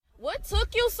What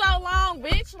took you so long,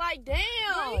 bitch? Like, damn.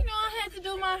 Girl, you know I had to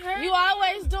do my hair. You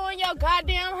always doing your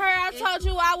goddamn hair. I told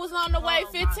you I was on the way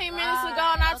 15 minutes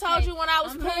ago, and I told you when I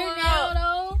was pulling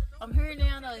up. I'm here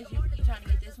now, though. You trying to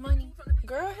get this money?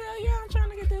 Girl, hell yeah, I'm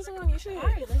trying to get this money. Shit. All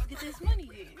right, let's get this money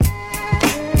then.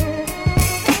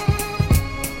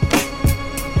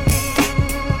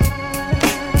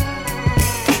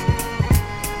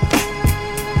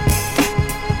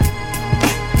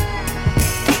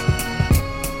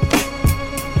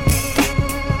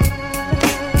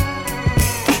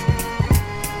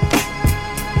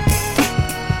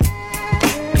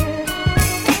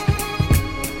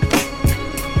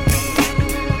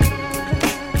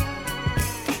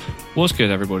 What's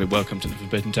good, everybody? Welcome to the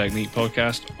Forbidden Technique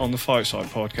podcast on the Fight Side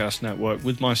Podcast Network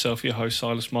with myself, your host,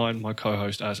 Silas Mine, my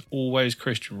co-host, as always,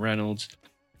 Christian Reynolds.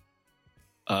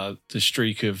 The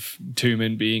streak of two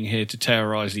men being here to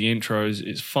terrorize the intros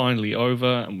is finally over,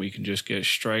 and we can just get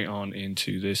straight on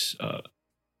into this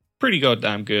pretty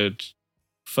goddamn good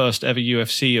first ever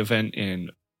UFC event in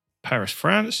Paris,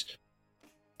 France.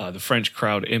 The French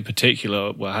crowd in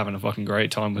particular were having a fucking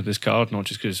great time with this card, not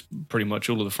just because pretty much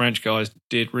all of the French guys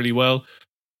did really well,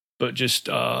 but just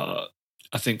I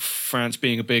think France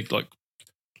being a big like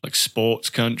sports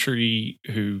country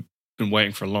who've been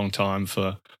waiting for a long time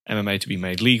for MMA to be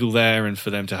made legal there and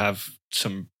for them to have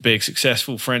some big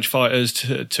successful French fighters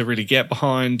to really get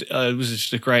behind. It was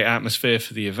just a great atmosphere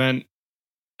for the event,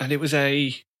 and it was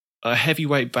a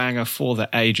heavyweight banger for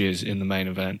the ages in the main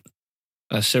event.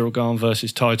 Cyril Gane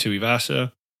versus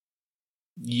Tuivasa.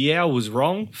 Yeah, I was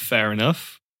wrong. Fair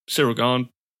enough. Cyril Gane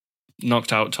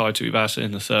knocked out Tuivasa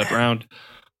in the third round.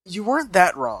 You weren't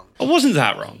that wrong. I wasn't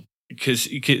that wrong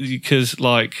because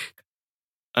like,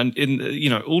 and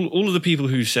in all of the people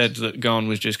who said that Gane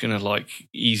was just going to like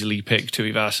easily pick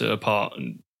Tuivasa apart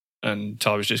and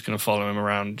Ty was just going to follow him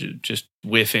around, just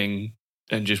whiffing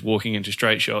and just walking into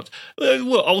straight shots,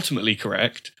 were ultimately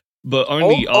correct. But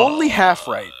only half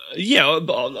right. Yeah,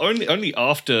 but only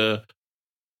after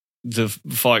the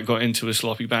fight got into a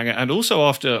sloppy banger, and also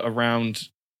after a round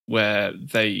where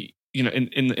they,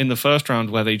 in the first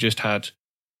round where they just had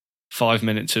 5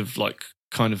 minutes of like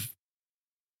kind of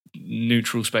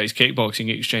neutral space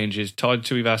kickboxing exchanges.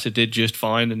 Tuivasa did just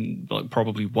fine and like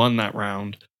probably won that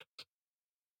round.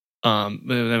 But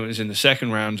then it was in the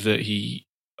second round that he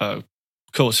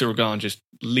caught Cyril Gane just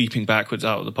leaping backwards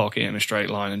out of the pocket in a straight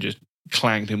line and just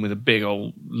clanged him with a big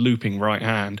old looping right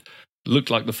hand.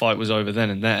 Looked like the fight was over then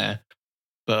and there,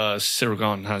 but Cyril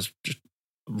Gane has just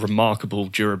remarkable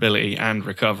durability and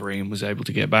recovery and was able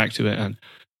to get back to it. And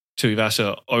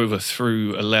Tuivasa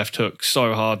overthrew a left hook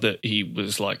so hard that he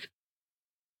was like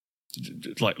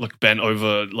bent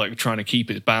over, like trying to keep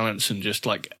his balance, and just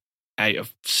like ate a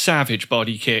savage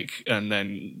body kick, and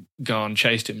then Gane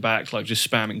chased him back, like just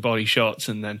spamming body shots,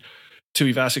 and then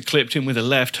Tuivasa clipped him with a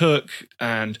left hook,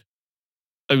 and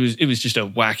it was just a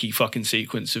wacky fucking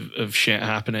sequence of shit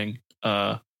happening.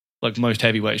 Like most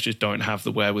heavyweights just don't have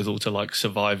the wherewithal to like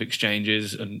survive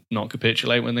exchanges and not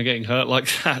capitulate when they're getting hurt like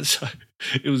that. So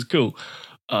it was cool.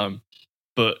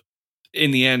 But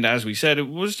in the end, as we said, it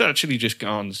was actually just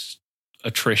Gane's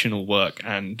attritional work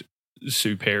and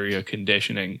superior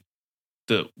conditioning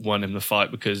that won him the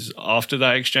fight, because after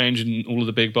that exchange and all of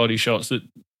the big body shots that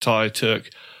Ty took,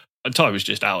 Ty was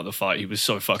just out of the fight. He was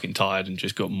so fucking tired and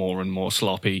just got more and more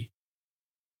sloppy,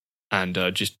 and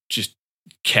just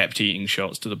kept eating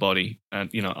shots to the body. And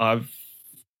I've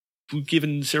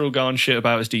given Cyril Gane shit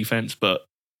about his defense, but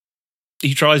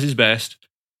he tries his best.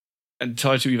 And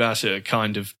Tai Tuivasa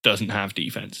kind of doesn't have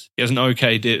defense. He has an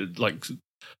okay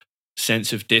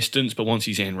sense of distance, but once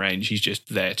he's in range, he's just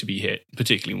there to be hit,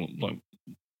 particularly like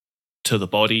to the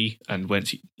body. And when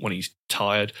he's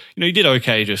tired, he did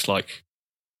okay, just like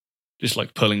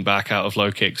pulling back out of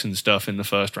low kicks and stuff in the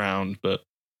first round. But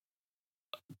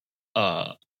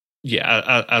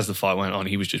as the fight went on,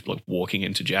 he was just like walking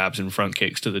into jabs and front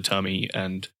kicks to the tummy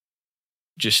and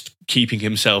just keeping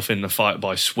himself in the fight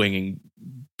by swinging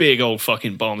big old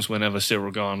fucking bombs whenever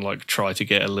Cyril Gane like tried to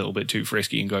get a little bit too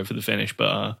frisky and go for the finish.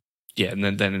 But and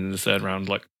then in the third round,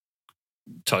 like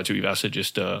Tai Tuivasa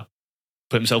just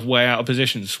put himself way out of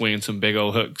position, swinging some big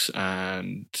old hooks,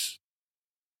 and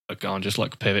Gane just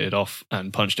like pivoted off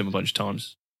and punched him a bunch of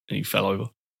times, and he fell over.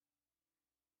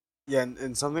 Yeah,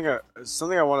 and something I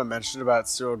want to mention about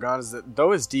Cyril Gane is that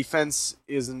though his defense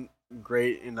isn't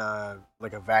great in a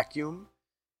vacuum,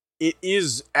 it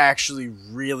is actually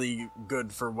really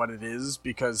good for what it is,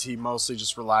 because he mostly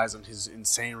just relies on his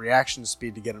insane reaction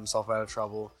speed to get himself out of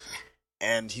trouble,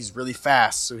 and he's really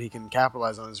fast, so he can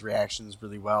capitalize on his reactions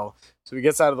really well. So he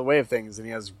gets out of the way of things, and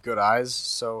he has good eyes.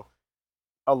 So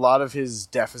a lot of his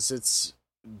deficits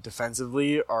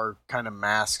defensively are kind of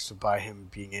masked by him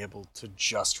being able to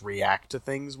just react to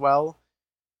things well,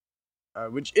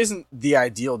 which isn't the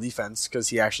ideal defense because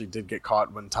he actually did get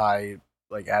caught when Ty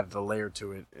like added a layer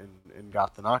to it and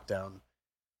got the knockdown.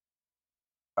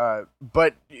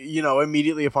 But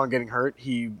immediately upon getting hurt,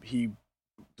 he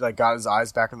like got his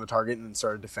eyes back on the target and then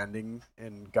started defending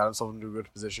and got himself into a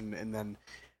good position. And then,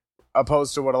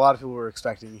 opposed to what a lot of people were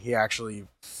expecting, he actually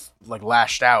like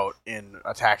lashed out and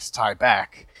attacked Ty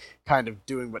back, kind of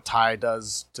doing what Ty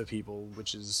does to people,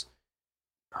 which is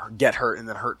get hurt and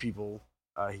then hurt people.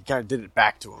 He kind of did it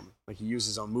back to him, like he used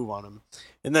his own move on him.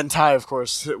 And then Ty, of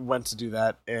course, went to do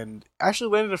that and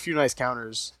actually landed a few nice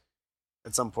counters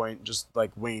at some point, just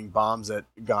like winging bombs at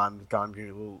Gane. Gane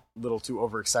getting a little too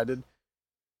overexcited.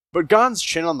 But Gane's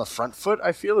chin on the front foot,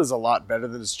 I feel, is a lot better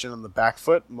than his chin on the back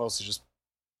foot, mostly just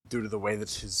due to the way that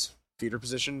his feet are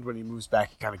positioned. When he moves back,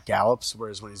 he kind of gallops,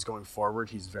 whereas when he's going forward,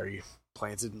 he's very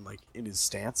planted and like in his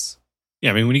stance.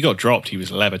 Yeah, I mean, when he got dropped, he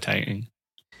was levitating.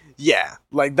 Yeah,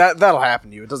 like that'll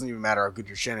happen to you. It doesn't even matter how good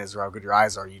your chin is or how good your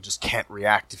eyes are. You just can't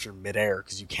react if you're midair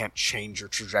because you can't change your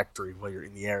trajectory while you're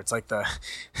in the air. It's like the,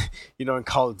 in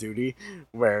Call of Duty,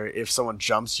 where if someone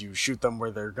jumps, you shoot them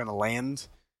where they're gonna land.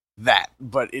 That,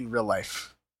 but in real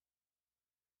life,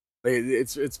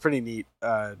 it's pretty neat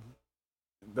the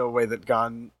way that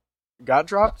Gane got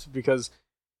dropped because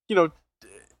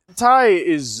Ty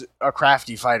is a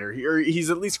crafty fighter. He's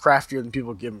at least craftier than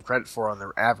people give him credit for on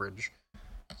their average.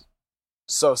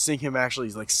 So seeing him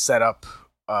actually like set up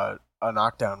a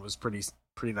knockdown was pretty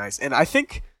nice, and I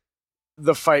think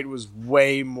the fight was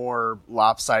way more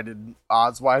lopsided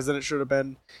odds-wise than it should have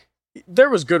been. There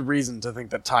was good reason to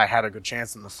think that Ty had a good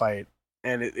chance in the fight,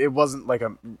 and it wasn't like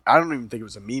I don't even think it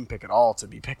was a meme pick at all to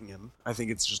be picking him. I think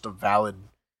it's just a valid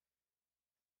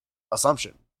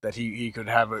assumption that he could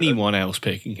have anyone else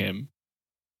picking him.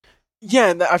 Yeah,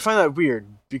 and I find that weird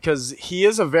because he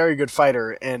is a very good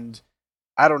fighter, and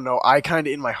I don't know, I kind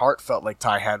of in my heart felt like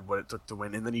Ty had what it took to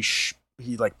win, and then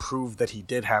he like proved that he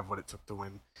did have what it took to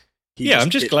win. I'm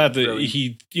just glad that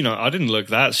he, I didn't look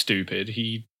that stupid.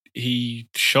 He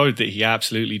showed that he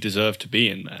absolutely deserved to be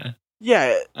in there.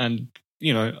 Yeah. And,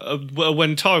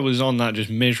 when Ty was on that just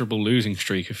miserable losing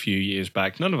streak a few years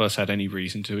back, none of us had any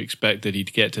reason to expect that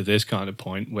he'd get to this kind of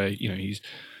point where, he's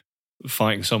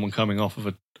fighting someone coming off of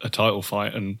a title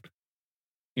fight and,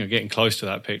 getting close to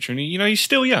that picture. And, he's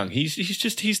still young. He's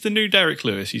the new Derek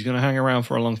Lewis. He's going to hang around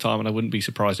for a long time, and I wouldn't be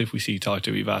surprised if we see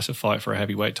Tuivasa fight for a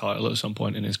heavyweight title at some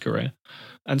point in his career.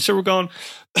 And Cyril Gane,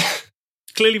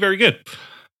 clearly very good.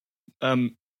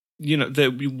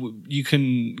 You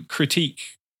can critique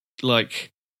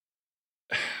like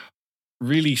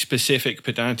really specific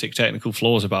pedantic technical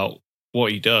flaws about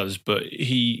what he does, but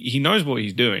he knows what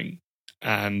he's doing,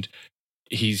 and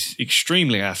he's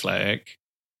extremely athletic,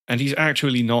 and he's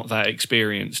actually not that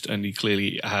experienced, and he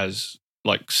clearly has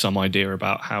like some idea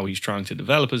about how he's trying to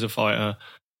develop as a fighter,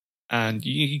 and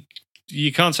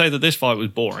you can't say that this fight was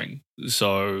boring.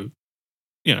 So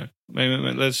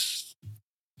maybe let's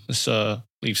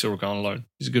leave Cyril Gane alone.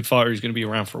 He's a good fighter. He's going to be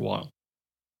around for a while.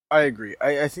 I agree.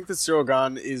 I think that Cyril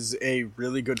Gane is a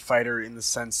really good fighter in the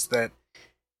sense that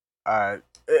a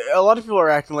lot of people are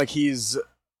acting like he's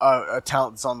a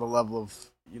talent that's on the level of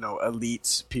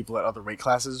elite people at other weight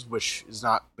classes, which is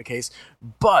not the case.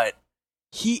 But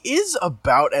he is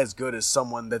about as good as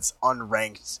someone that's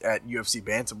unranked at UFC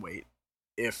bantamweight.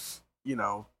 If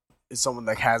is someone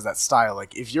that has that style.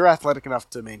 Like, if you're athletic enough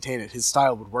to maintain it, his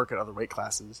style would work at other weight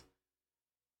classes.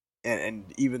 And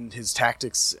even his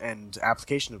tactics and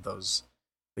application of those.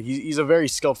 Like, he's a very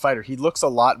skilled fighter. He looks a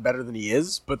lot better than he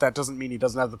is, but that doesn't mean he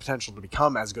doesn't have the potential to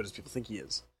become as good as people think he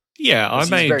is. Yeah, he's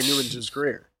very new into his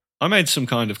career. I made some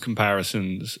kind of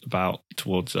comparisons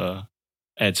towards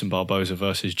Edson Barboza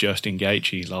versus Justin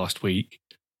Gaethje last week.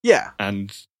 Yeah.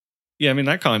 And, I mean,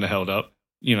 that kind of held up.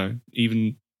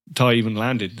 Even Ty even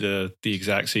landed the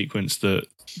exact sequence that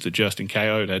Justin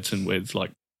KO'd Edson with,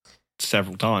 like,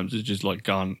 several times. It's just like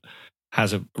Gane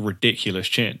has a ridiculous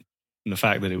chin. And the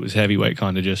fact that it was heavyweight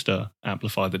kind of just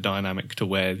amplified the dynamic to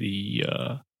where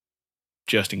the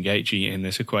Justin Gaethje in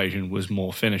this equation was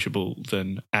more finishable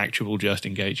than actual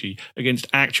Justin Gaethje against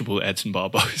actual Edson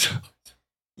Barboza.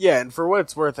 Yeah, and for what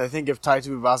it's worth, I think if Tai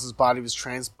Tuivasa's body was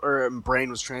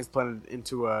brain was transplanted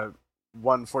into a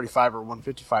 145 or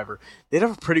 155er, they'd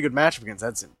have a pretty good matchup against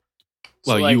Edson.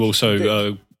 So, well, you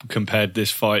also compared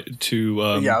this fight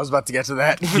to. Yeah, I was about to get to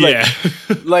that. Yeah.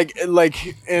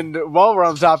 And while we're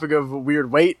on the topic of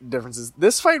weird weight differences,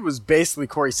 this fight was basically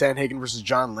Corey Sandhagen versus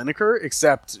John Lineker,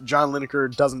 except John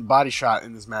Lineker doesn't body shot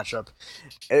in this matchup.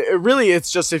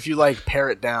 It's just if you like pare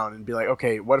it down and be like,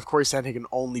 okay, what if Corey Sandhagen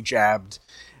only jabbed,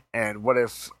 and what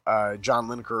if John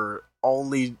Lineker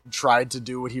only tried to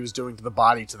do what he was doing to the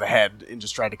body to the head and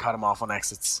just tried to cut him off on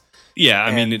exits? Yeah,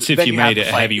 I mean, it's if you made it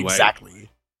heavyweight. Exactly.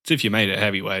 It's if you made it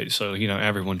heavyweight, so,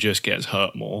 everyone just gets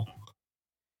hurt more.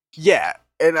 Yeah,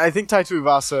 and I think Tai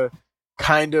Tuivasa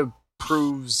kind of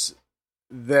proves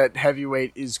that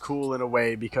heavyweight is cool in a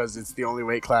way because it's the only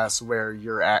weight class where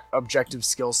your objective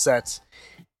skill set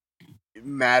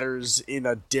matters in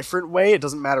a different way. It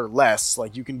doesn't matter less.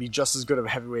 Like, you can be just as good of a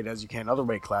heavyweight as you can other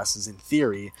weight classes in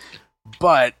theory,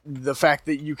 but the fact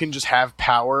that you can just have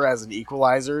power as an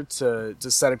equalizer to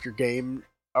set up your game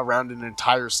around an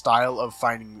entire style of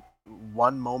finding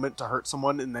one moment to hurt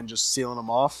someone and then just sealing them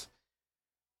off,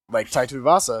 like Tai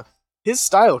Tuivasa, his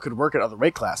style could work at other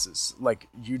weight classes. Like,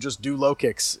 you just do low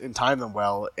kicks and time them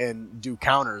well and do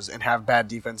counters and have bad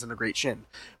defense and a great chin.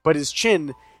 But his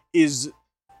chin is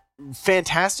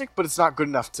fantastic, but it's not good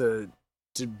enough to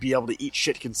be able to eat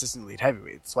shit consistently at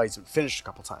heavyweight. That's why he's been finished a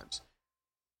couple times.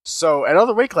 So at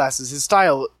other weight classes, his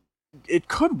style, it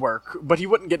could work, but he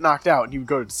wouldn't get knocked out and he would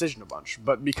go to decision a bunch.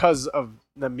 But because of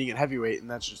them being at heavyweight, and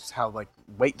that's just how like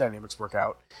weight dynamics work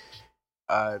out,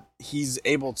 he's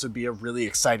able to be a really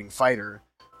exciting fighter.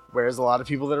 Whereas a lot of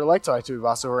people that are like Tai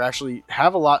Tuivasa who actually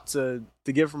have a lot to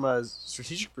give from a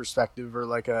strategic perspective or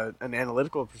like an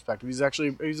analytical perspective,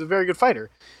 he's a very good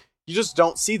fighter. You just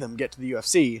don't see them get to the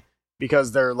UFC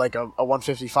because they're like a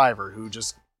 155er who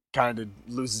just kind of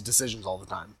loses decisions all the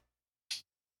time.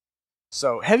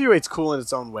 So heavyweight's cool in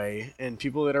its own way, and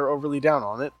people that are overly down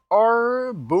on it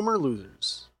are boomer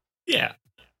losers. Yeah,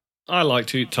 I like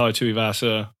Tai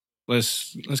Tuivasa.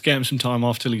 Let's get him some time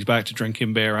off till he's back to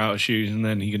drinking beer out of shoes, and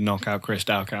then he can knock out Chris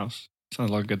Dalkaus.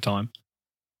 Sounds like a good time.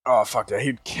 Oh fuck yeah,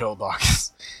 he'd kill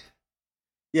Dalkaus.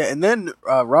 Yeah, and then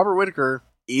Robert Whittaker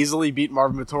easily beat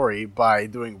Marvin Vettori by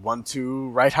doing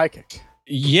 1-2 right high kick.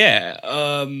 Yeah,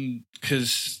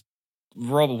 because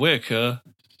Robert Whittaker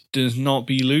does not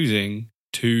be losing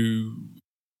to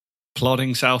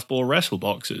plodding southpaw wrestle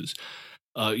boxers.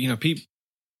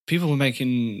 People were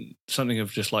making something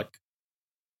of just like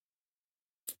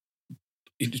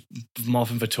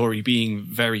Marvin Vettori being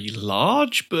very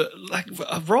large, but like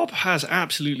Rob has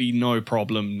absolutely no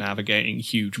problem navigating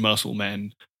huge muscle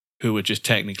men who are just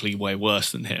technically way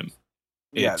worse than him.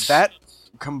 Yeah, that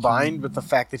combined with the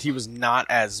fact that he was not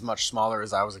as much smaller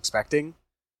as I was expecting.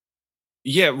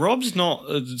 Yeah, Rob's not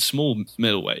a small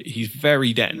middleweight. He's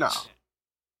very dense. No.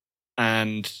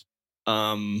 And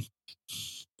Vettori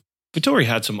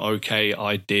had some okay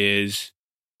ideas.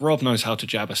 Rob knows how to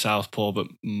jab a southpaw, but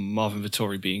Marvin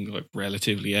Vettori, being like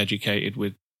relatively educated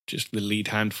with just the lead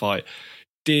hand fight,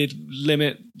 did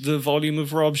limit the volume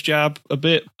of Rob's jab a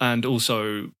bit. And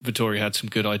also Vettori had some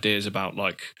good ideas about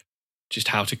like just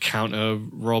how to counter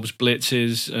Rob's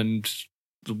blitzes and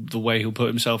the way he'll put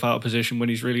himself out of position when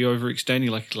he's really overextending.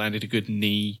 Like, he landed a good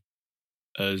knee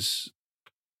as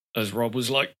Rob was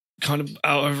like kind of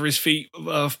out over his feet,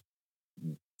 doing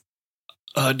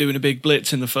a big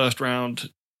blitz in the first round.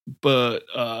 But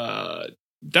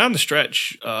down the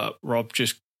stretch, Rob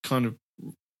just kind of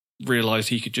realized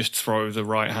he could just throw the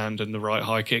right hand and the right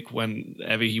high kick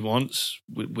whenever he wants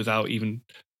without even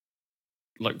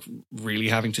like really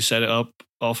having to set it up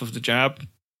off of the jab.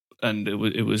 And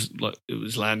it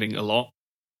was landing a lot,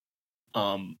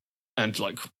 and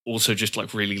like also just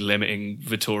like really limiting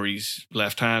Vittori's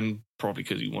left hand, probably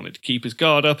because he wanted to keep his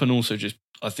guard up, and also just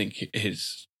I think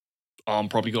his arm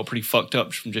probably got pretty fucked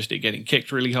up from just it getting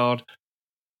kicked really hard.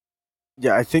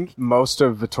 Yeah, I think most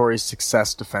of Vittori's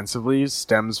success defensively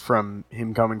stems from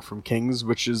him coming from Kings,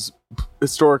 which is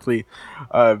historically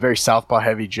a very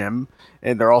southpaw-heavy gym,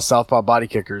 and they're all southpaw body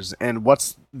kickers. And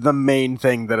what's the main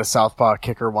thing that a southpaw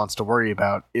kicker wants to worry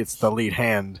about? It's the lead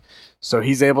hand. So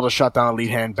he's able to shut down a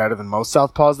lead hand better than most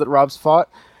southpaws that Rob's fought.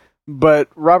 But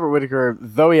Robert Whittaker,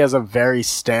 though he has a very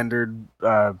standard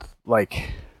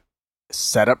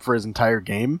setup for his entire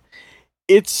game,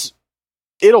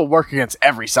 it'll work against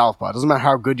every southpaw. It doesn't matter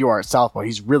how good you are at southpaw.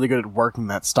 He's really good at working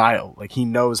that style. Like, he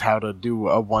knows how to do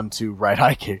a 1-2 right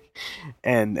high kick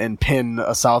and pin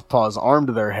a southpaw's arm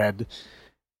to their head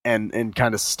and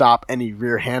kind of stop any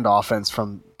rear hand offense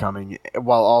from coming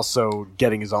while also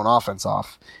getting his own offense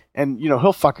off. And,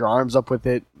 he'll fuck your arms up with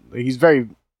it. He's very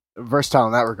versatile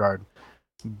in that regard.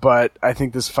 But I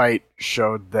think this fight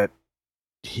showed that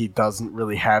he doesn't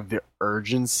really have the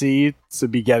urgency to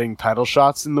be getting title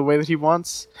shots in the way that he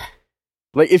wants.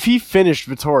 Like, if he finished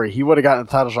Vettori, he would have gotten a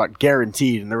title shot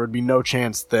guaranteed, and there would be no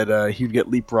chance that he would get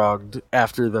leapfrogged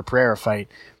after the Pereira fight,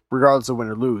 regardless of win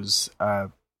or lose.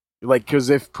 Because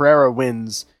if Pereira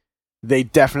wins, they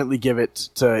definitely give it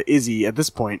to Izzy at this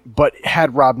point. But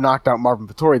had Rob knocked out Marvin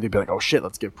Vettori, they'd be like, oh shit,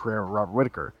 let's give Pereira Robert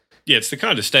Whittaker. Yeah, it's the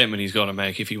kind of statement he's got to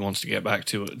make if he wants to get back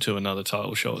to another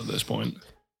title shot at this point.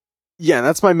 Yeah, and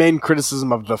that's my main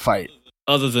criticism of the fight.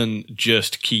 Other than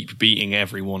just keep beating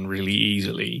everyone really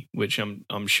easily, which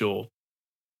I'm sure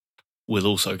will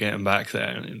also get him back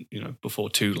there, before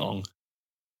too long.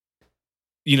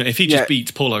 If he just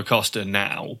beats Paulo Costa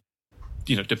now,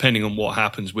 depending on what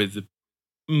happens with the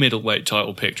middleweight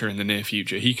title picture in the near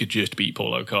future, he could just beat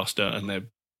Paulo Costa, and there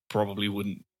probably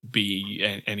wouldn't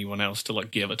be anyone else to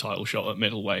give a title shot at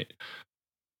middleweight.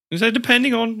 And so,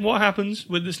 depending on what happens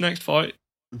with this next fight,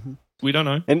 we don't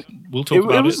know, and we'll talk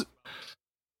about it.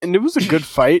 And it was a good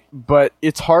fight, but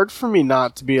it's hard for me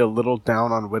not to be a little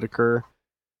down on Whittaker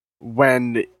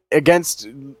when, against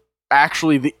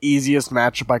actually the easiest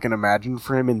matchup I can imagine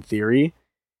for him in theory,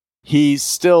 he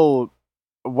still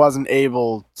wasn't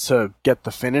able to get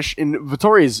the finish. And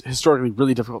Vettori is historically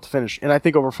really difficult to finish, and I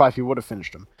think over 5 he would have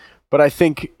finished him. But I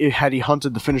think had he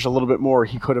hunted the finish a little bit more,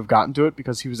 he could have gotten to it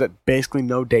because he was at basically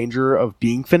no danger of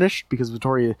being finished because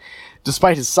Vettori,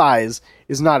 despite his size,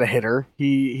 is not a hitter.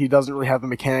 He doesn't really have the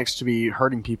mechanics to be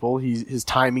hurting people. His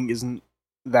timing isn't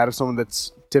that of someone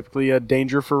that's typically a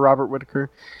danger for Robert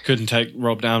Whittaker. Couldn't take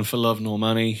Rob down for love nor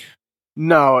money.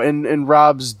 No, and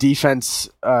Rob's defense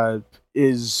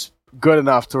is good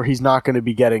enough to where he's not going to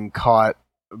be getting caught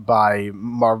by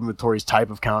Marvin Vettori's type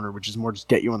of counter, which is more just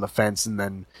get you on the fence and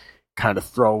then kind of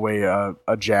throw away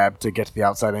a jab to get to the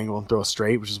outside angle and throw a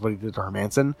straight, which is what he did to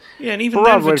Hermanson. Yeah, and even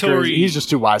then Vettori... he's just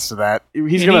too wise to that.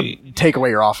 He's going to take away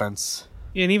your offense.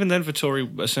 Yeah, and even then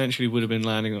Vettori essentially would have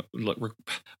been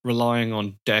relying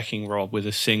on decking Rob with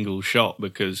a single shot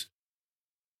because,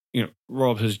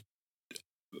 Rob has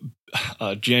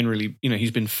generally,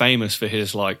 he's been famous for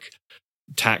his,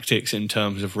 tactics in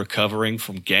terms of recovering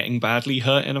from getting badly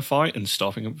hurt in a fight and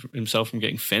stopping himself from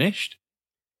getting finished.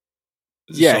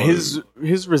 Yeah, so,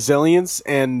 his resilience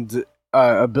and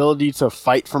ability to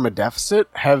fight from a deficit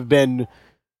have been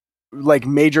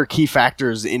major key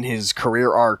factors in his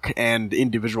career arc and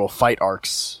individual fight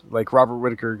arcs. Robert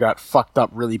Whittaker got fucked up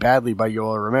really badly by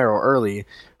Yoel Romero early,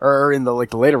 or in the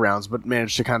later rounds, but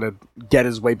managed to kind of get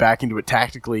his way back into it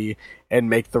tactically and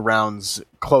make the rounds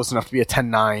close enough to be a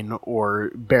 10-9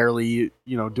 or barely,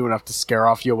 do enough to scare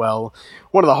off Yoel.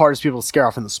 One of the hardest people to scare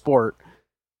off in the sport.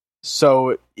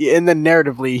 So, and then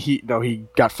narratively, he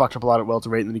got fucked up a lot at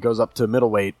welterweight, and then he goes up to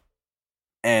middleweight.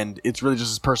 And it's really just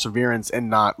his perseverance and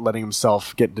not letting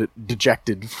himself get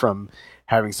dejected from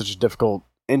having such a difficult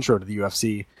intro to the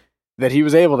UFC that he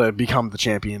was able to become the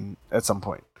champion at some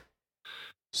point.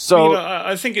 So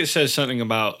I think it says something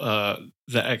about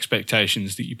the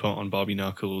expectations that you put on Bobby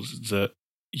Knuckles, that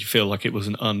you feel like it was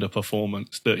an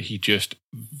underperformance, that he just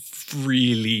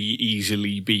really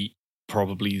easily beat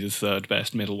probably the third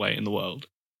best middleweight in the world.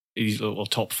 He's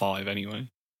top 5 anyway.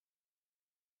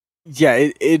 Yeah,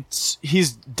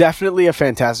 he's definitely a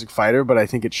fantastic fighter, but I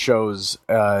think it shows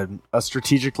a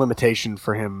strategic limitation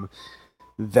for him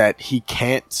that he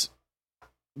can't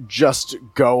just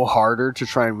go harder to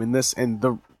try and win this, and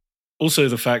also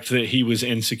the fact that he was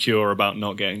insecure about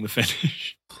not getting the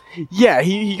finish. Yeah,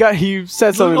 he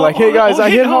said something like, "Hey guys,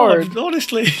 I hit hard.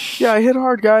 Honestly, yeah, I hit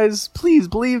hard, guys. Please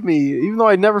believe me, even though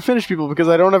I never finish people because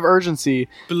I don't have urgency.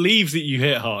 Believe that you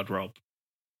hit hard, Rob.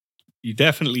 You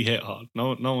definitely hit hard.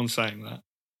 No one's saying that.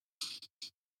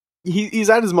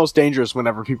 He's at his most dangerous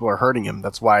whenever people are hurting him.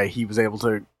 That's why he was able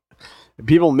to.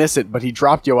 People miss it, but he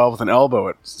dropped Yoel with an elbow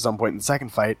at some point in the second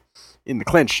fight in the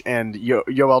clinch, and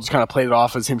Yoel just kind of played it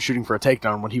off as him shooting for a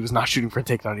takedown when he was not shooting for a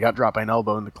takedown. He got dropped by an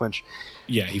elbow in the clinch.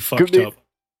 Yeah, he fucked up.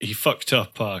 He fucked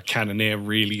up Cannonier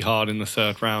really hard in the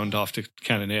third round after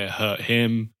Cannonier hurt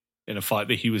him in a fight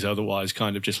that he was otherwise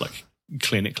kind of just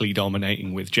clinically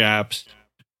dominating with jabs.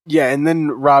 Yeah, and then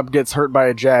Rob gets hurt by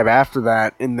a jab after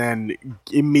that, and then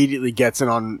immediately gets in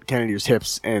on Cannonier's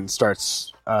hips and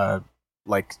starts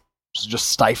just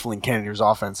stifling Cannonier's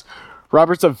offense.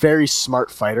 Robert's a very smart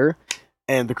fighter,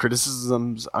 and the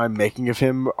criticisms I'm making of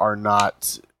him are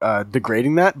not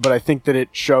degrading that, but I think that it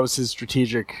shows his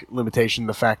strategic limitation,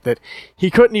 the fact that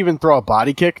he couldn't even throw a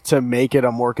body kick to make it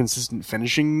a more consistent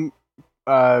finishing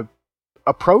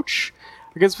approach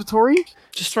against Vettori.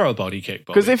 Just throw a body kick,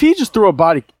 because if he just threw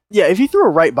if he threw a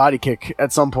right body kick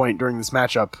at some point during this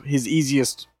matchup, his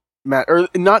easiest or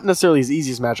not necessarily his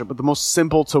easiest matchup, but the most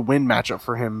simple to win matchup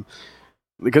for him,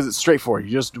 because it's straightforward.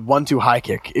 You just 1-2 high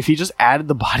kick. If he just added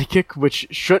the body kick, which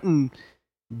shouldn't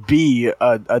be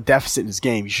a deficit in his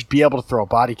game, you should be able to throw a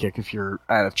body kick if you're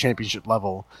at a championship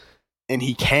level, and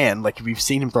he can. Like, we've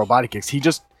seen him throw body kicks.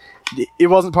 It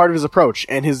wasn't part of his approach,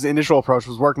 and his initial approach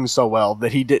was working so well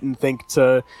that he didn't think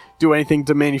to do anything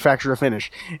to manufacture a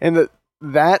finish, and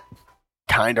that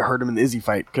kind of hurt him in the Izzy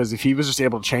fight, because if he was just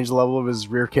able to change the level of his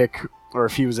rear kick, or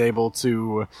if he was able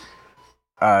to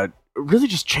really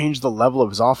just change the level of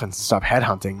his offense and stop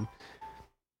headhunting,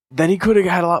 then he could have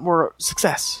had a lot more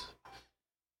success.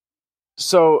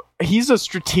 So he's a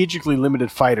strategically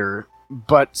limited fighter,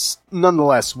 but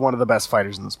nonetheless one of the best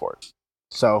fighters in the sport.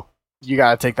 So you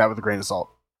gotta take that with a grain of salt.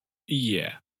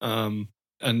 Yeah. And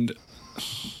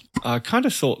I kind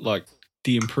of thought, like,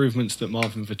 the improvements that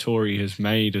Marvin Vettori has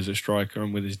made as a striker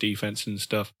and with his defense and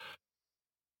stuff,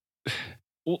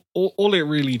 all it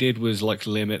really did was, like,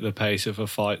 limit the pace of a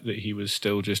fight that he was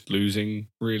still just losing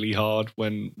really hard,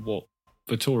 when what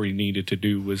Vettori needed to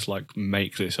do was, like,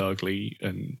 make this ugly.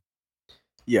 And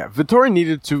yeah, Vettori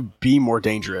needed to be more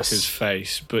dangerous. His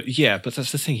face. But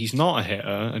that's the thing. He's not a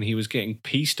hitter, and he was getting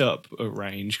pieced up at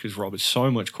range because Rob is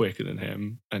so much quicker than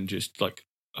him and just, like,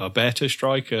 a better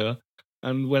striker.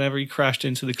 And whenever he crashed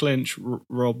into the clinch,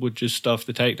 Rob would just stuff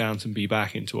the takedowns and be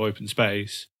back into open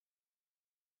space.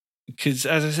 Because,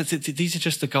 as I said, these are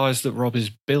just the guys that Rob is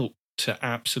built to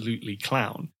absolutely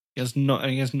clown. He has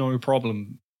no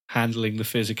problem handling the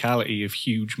physicality of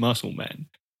huge muscle men.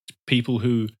 People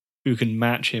who can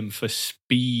match him for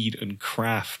speed and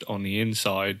craft on the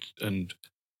inside, and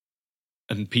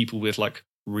people with, like,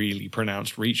 really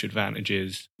pronounced reach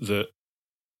advantages that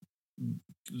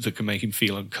can make him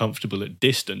feel uncomfortable at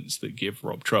distance, that give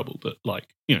Rob trouble. But,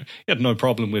 like, you know, he had no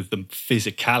problem with the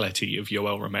physicality of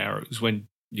Yoel Romero's when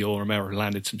Yoel Romero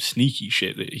landed some sneaky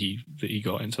shit that he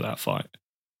got into that fight.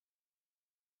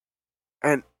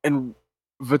 And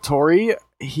Vettori,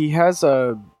 he has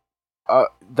a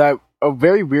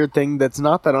very weird thing that's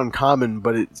not that uncommon,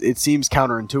 but it seems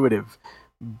counterintuitive.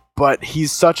 But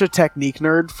he's such a technique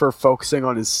nerd for focusing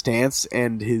on his stance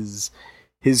and his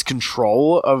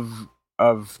control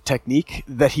of technique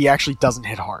that he actually doesn't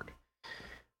hit hard.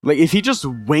 Like, if he just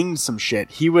winged some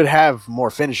shit, he would have more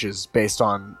finishes based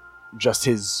on just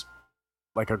his,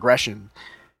 like, aggression.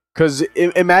 Because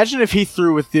imagine if he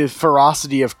threw with the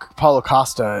ferocity of Paulo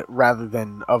Costa rather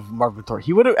than of Marvin Vettori.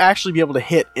 He would actually be able to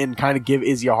hit and kind of give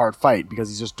Izzy a hard fight because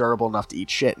he's just durable enough to eat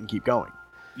shit and keep going.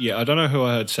 Yeah, I don't know who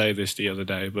I heard say this the other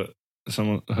day, but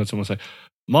I heard someone say,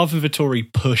 Marvin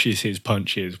Vettori pushes his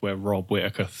punches where Rob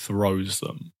Whittaker throws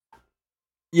them.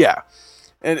 Yeah,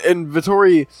 and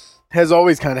Vettori has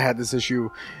always kind of had this issue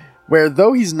where,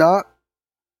 though he's not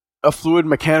a fluid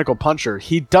mechanical puncher,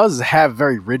 he does have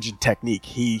very rigid technique.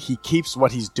 He keeps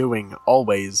what he's doing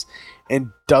always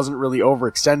and doesn't really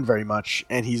overextend very much,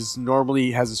 and he's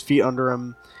normally has his feet under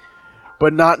him,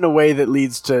 but not in a way that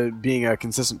leads to being a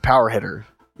consistent power hitter.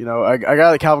 You know, a guy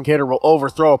like Calvin Kattar will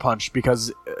overthrow a punch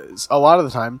because a lot of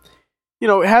the time, you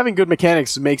know, having good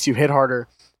mechanics makes you hit harder,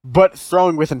 but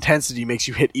throwing with intensity makes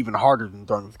you hit even harder than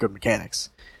throwing with good mechanics.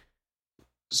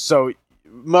 So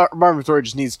Marvin Vettori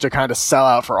just needs to kind of sell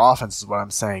out for offense, is what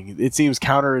I'm saying. It seems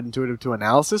counterintuitive to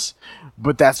analysis,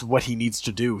 but that's what he needs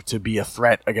to do to be a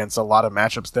threat against a lot of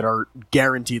matchups that are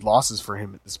guaranteed losses for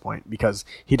him at this point, because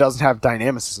he doesn't have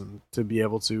dynamicism to be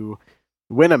able to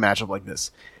win a matchup like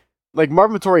this. Like,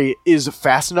 Marvin Vettori is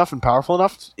fast enough and powerful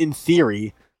enough, in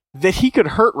theory, that he could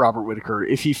hurt Robert Whittaker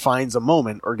if he finds a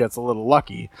moment or gets a little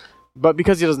lucky. But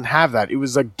because he doesn't have that, it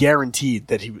was a guarantee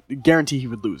he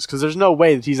would lose. Because there's no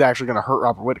way that he's actually going to hurt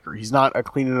Robert Whittaker. He's not a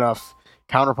clean enough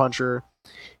counterpuncher.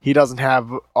 He doesn't have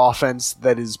offense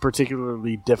that is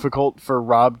particularly difficult for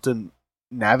Rob to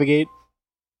navigate.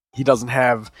 He doesn't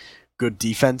have good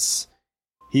defense.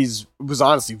 Was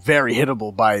honestly very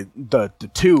hittable by the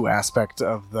 2 aspect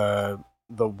of the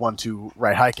 1-2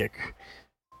 right high kick.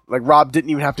 Like, Rob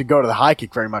didn't even have to go to the high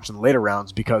kick very much in the later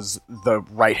rounds because the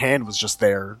right hand was just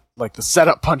there. Like, the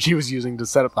setup punch he was using to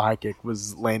set up the high kick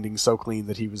was landing so clean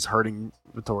that he was hurting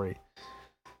Vettori.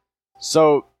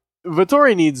 So,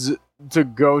 Vettori needs to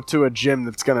go to a gym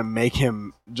that's going to make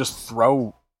him just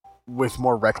throw with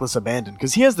more reckless abandon,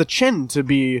 because he has the chin to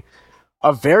be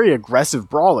a very aggressive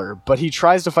brawler, but he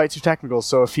tries to fight too technical,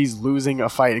 so if he's losing a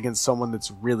fight against someone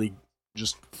that's really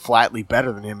just flatly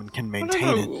better than him and can maintain it.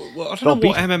 I don't know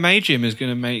what MMA gym is going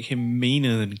to make him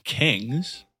meaner than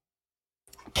King's.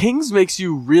 King's makes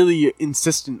you really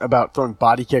insistent about throwing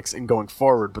body kicks and going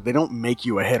forward, but they don't make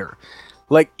you a hitter.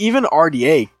 Like, even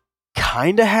RDA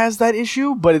kind of has that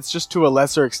issue, but it's just to a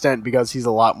lesser extent because he's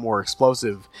a lot more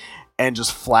explosive and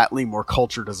just flatly more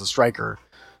cultured as a striker.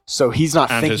 so he's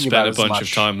not and thinking has about spent it a as bunch much.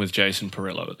 of time with Jason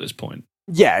Perillo at this point.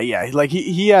 Yeah, like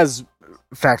he has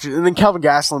factors, and then Kelvin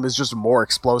Gastelum is just more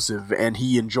explosive, and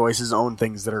he enjoys his own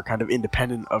things that are kind of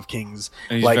independent of King's,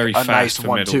 And he's like very a fast nice for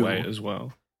 1-2 middleweight as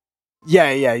well.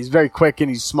 Yeah, he's very quick and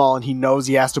he's small, and he knows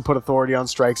he has to put authority on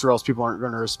strikes or else people aren't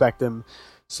going to respect him.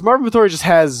 So Marvin Vettori just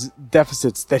has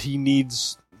deficits that he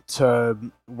needs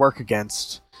to work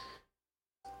against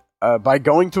by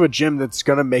going to a gym that's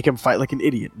going to make him fight like an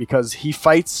idiot, because he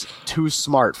fights too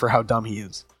smart for how dumb he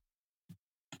is.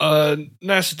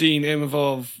 Nasruddin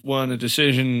Imavov won a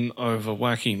decision over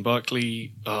Joaquin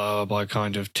Buckley by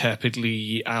kind of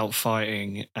tepidly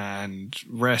outfighting and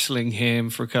wrestling him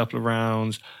for a couple of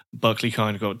rounds. Buckley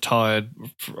kind of got tired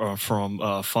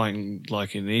from fighting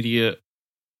like an idiot.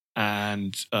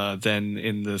 And then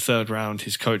in the third round,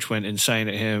 his coach went insane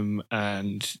at him,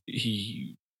 and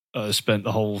he spent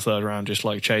the whole third round just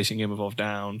like chasing Imavov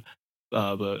down,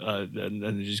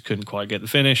 and just couldn't quite get the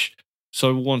finish.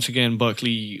 So once again,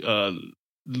 Buckley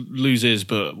loses,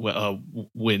 but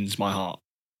wins my heart.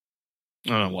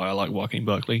 I don't know why I like Joaquin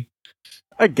Buckley.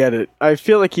 I get it. I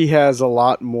feel like he has a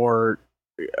lot more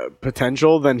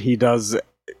potential than he does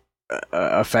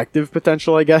effective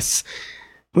potential, I guess.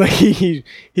 Like he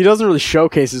doesn't really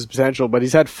showcase his potential, but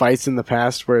he's had fights in the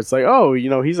past where it's like, oh,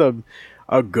 he's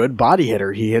a good body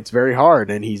hitter. He hits very hard,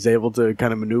 and he's able to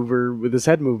kind of maneuver with his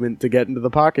head movement to get into the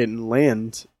pocket and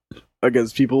land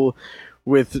against people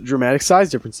with dramatic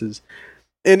size differences.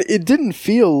 And it didn't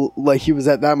feel like he was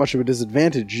at that much of a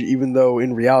disadvantage, even though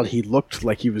in reality he looked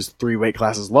like he was 3 weight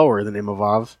classes lower than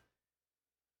Imavov.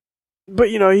 But,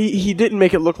 he didn't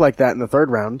make it look like that in the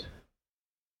third round.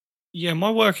 Yeah,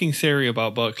 my working theory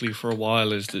about Buckley for a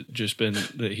while is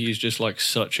that he's just like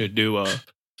such a doer,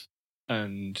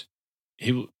 and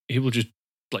he will just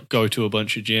like go to a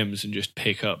bunch of gyms and just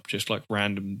pick up just like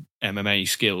random MMA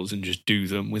skills and just do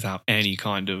them without any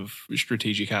kind of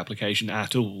strategic application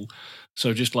at all.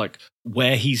 So just like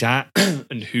where he's at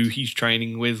and who he's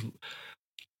training with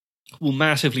will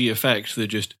massively affect the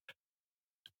just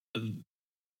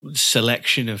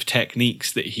selection of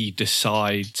techniques that he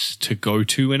decides to go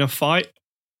to in a fight.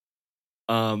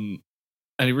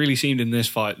 And it really seemed in this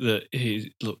fight that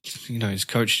his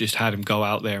coach just had him go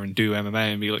out there and do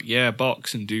MMA and be like, yeah,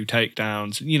 box and do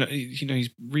takedowns. And,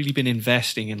 he's really been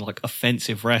investing in like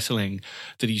offensive wrestling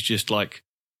that he's just like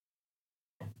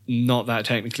not that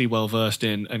technically well versed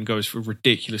in, and goes for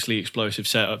ridiculously explosive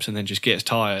setups and then just gets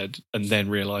tired and then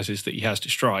realizes that he has to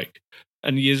strike.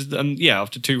 And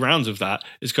after 2 rounds of that,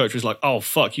 his coach was like, oh,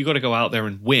 fuck, you got to go out there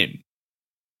and win.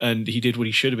 And he did what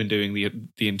he should have been doing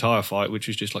the entire fight, which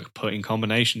was just like putting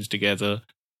combinations together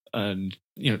and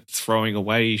throwing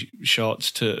away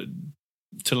shots to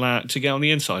get on the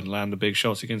inside and land the big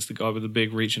shots against the guy with the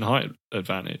big reach and height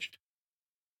advantage.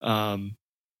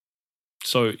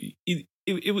 So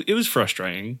it was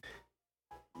frustrating.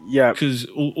 Yeah, because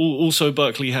also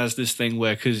Buckley has this thing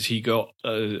where, because he got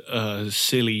a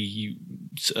silly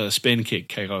spin kick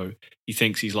KO, he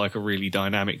thinks he's like a really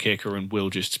dynamic kicker and will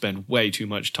just spend way too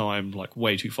much time, like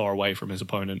way too far away from his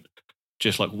opponent,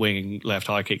 just like winging left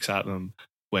high kicks at them,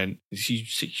 when he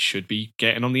should be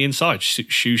getting on the inside,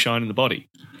 shoe shine in the body.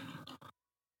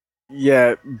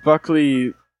 Yeah,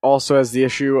 Buckley also has the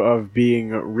issue of being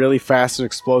really fast and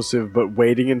explosive, but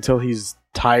waiting until he's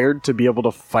tired to be able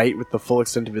to fight with the full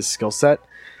extent of his skill set.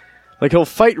 Like, he'll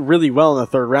fight really well in the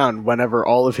third round whenever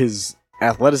all of his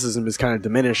athleticism is kind of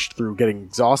diminished through getting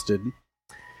exhausted.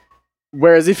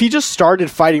 Whereas if he just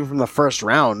started fighting from the first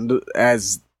round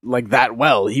as like that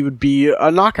well, he would be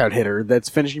a knockout hitter that's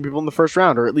finishing people in the first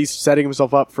round, or at least setting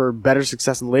himself up for better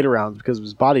success in later rounds because of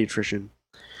his body attrition.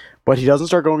 But he doesn't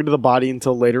start going into the body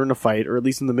until later in the fight, or at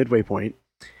least in the midway point.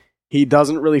 He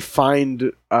doesn't really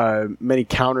find many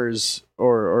counters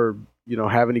or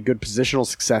have any good positional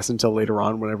success until later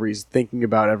on, whenever he's thinking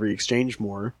about every exchange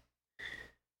more.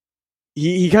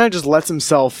 He kind of just lets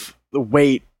himself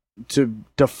wait to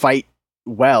fight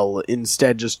well,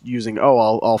 instead just using,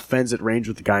 I'll fence at range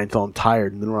with the guy until I'm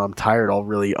tired, and then when I'm tired I'll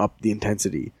really up the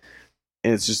intensity.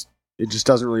 And it just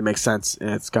doesn't really make sense,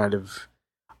 and it's kind of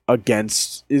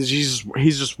he's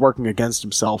just working against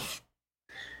himself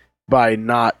by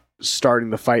not starting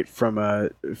the fight from a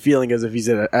feeling as if he's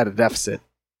at a deficit.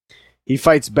 He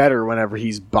fights better whenever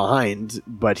he's behind,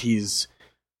 but he's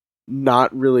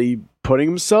not really putting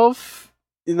himself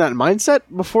in that mindset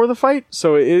before the fight,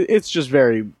 so it's just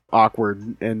very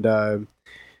awkward. And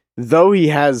though he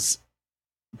has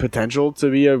potential to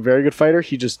be a very good fighter,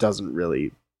 he just doesn't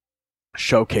really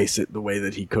showcase it the way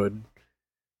that he could.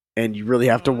 And you really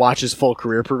have to watch his full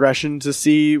career progression to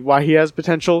see why he has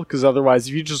potential, because otherwise,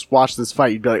 if you just watch this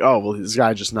fight, you'd be like, oh, well, this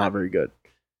guy's just not very good.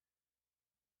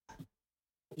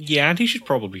 Yeah, and he should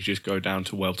probably just go down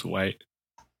to welterweight.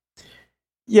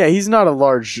 Yeah, he's not a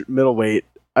large middleweight.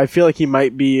 I feel like he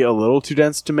might be a little too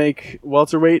dense to make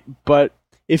welterweight, but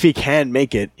if he can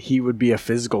make it, he would be a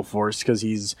physical force because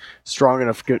he's strong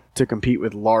enough to compete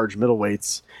with large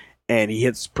middleweights, and he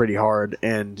hits pretty hard,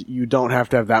 and you don't have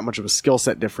to have that much of a skill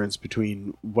set difference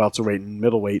between welterweight and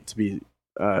middleweight to be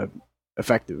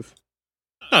effective.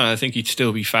 I think he'd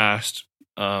still be fast.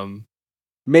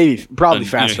 Probably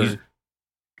faster.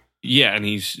 And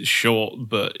he's short,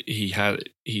 but he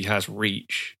has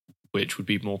reach, which would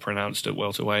be more pronounced at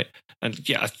welterweight. And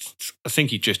yeah, I think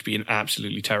he'd just be an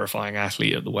absolutely terrifying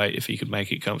athlete at the weight if he could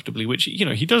make it comfortably. Which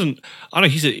he doesn't. I know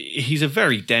he's a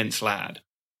very dense lad,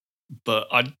 but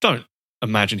I don't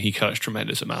imagine he cuts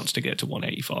tremendous amounts to get to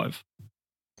 185.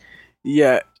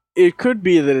 Yeah, it could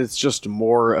be that it's just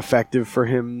more effective for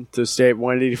him to stay at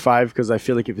 185 because I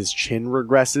feel like if his chin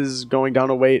regresses going down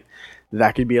a weight,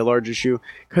 that could be a large issue.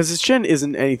 Because his chin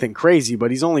isn't anything crazy, but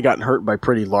he's only gotten hurt by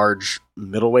pretty large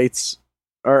middleweights,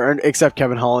 or except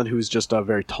Kevin Holland, who's just a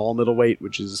very tall middleweight,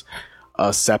 which is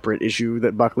a separate issue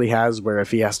that Buckley has, where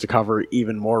if he has to cover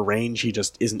even more range, he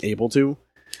just isn't able to,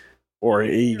 or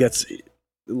he gets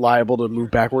liable to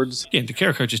move backwards. Yeah,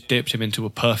 DeCarico just dipped him into a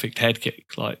perfect head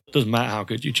kick. Like, doesn't matter how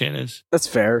good your chin is. That's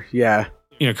fair, yeah.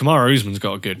 Kamaru Usman's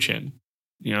got a good chin,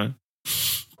 Yep.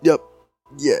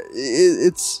 Yeah,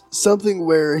 it's something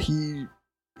where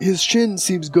his chin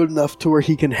seems good enough to where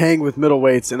he can hang with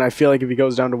middleweights, and I feel like if he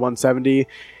goes down to 170,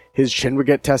 his chin would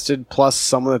get tested, plus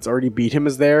someone that's already beat him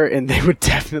is there, and they would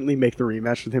definitely make the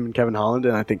rematch with him and Kevin Holland,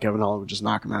 and I think Kevin Holland would just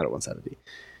knock him out at 170.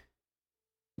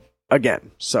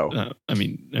 Again, so. Yeah.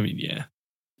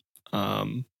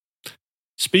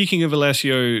 Speaking of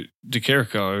Alessio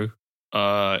DeCarico,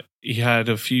 he had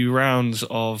a few rounds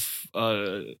of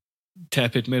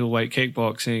tepid middleweight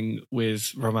kickboxing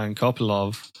with Roman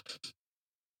Kopylov,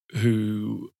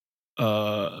 who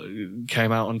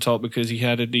came out on top because he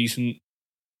had a decent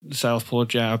southpaw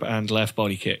jab and left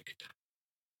body kick.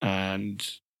 And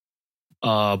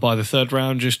by the third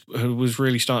round, just was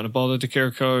really starting to bother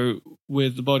DeCarico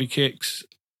with the body kicks,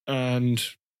 and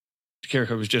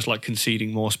DeCarico was just like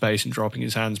conceding more space and dropping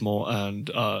his hands more,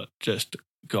 and just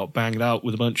got banged out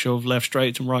with a bunch of left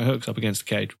straights and right hooks up against the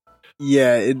cage.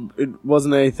 Yeah, it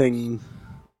wasn't anything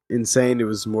insane. It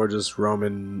was more just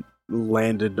Roman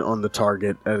landed on the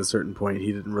target at a certain point.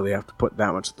 He didn't really have to put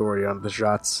that much authority on the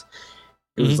shots.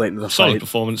 It was late in the fight. Solid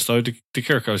performance, though.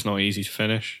 DeCarico's not easy to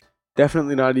finish.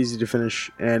 Definitely not easy to finish,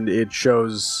 and it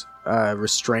shows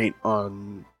restraint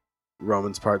on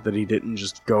Roman's part that he didn't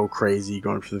just go crazy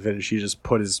going for the finish. He just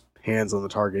put his hands on the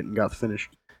target and got the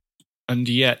finish. And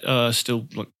yet, still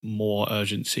more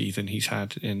urgency than he's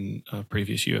had in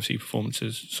previous UFC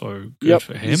performances. So good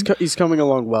for him. He's coming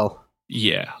along well.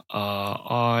 Yeah,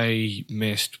 I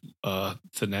missed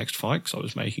the next fight because I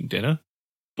was making dinner,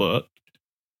 but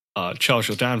Charles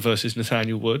Jourdain versus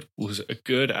Nathaniel Wood was a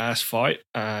good ass fight,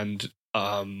 and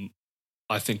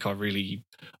I think I really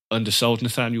undersold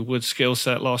Nathaniel Wood's skill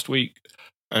set last week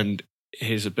and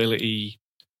his ability.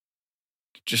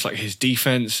 Just like his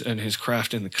defense and his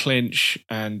craft in the clinch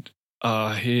and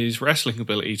his wrestling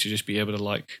ability to just be able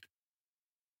to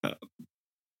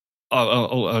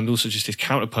and also just his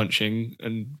counter punching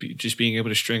and just being able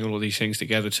to string all of these things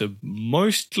together to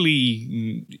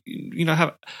mostly,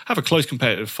 have a close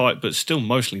competitive fight, but still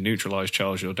mostly neutralize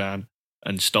Charles Jourdain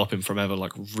and stop him from ever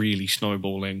really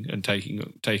snowballing and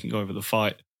taking over the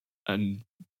fight and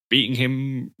beating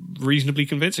him reasonably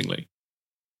convincingly.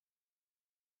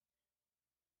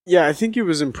 Yeah, I think it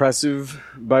was impressive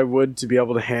by Wood to be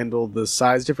able to handle the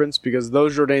size difference because though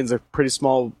Jourdain's a pretty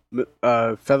small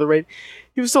featherweight,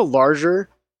 he was still larger,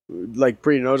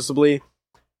 pretty noticeably.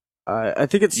 I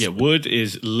think it's... Yeah, Wood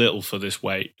is little for this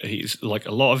weight. He's a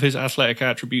lot of his athletic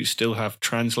attributes still have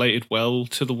translated well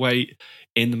to the weight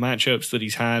in the matchups that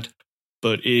he's had,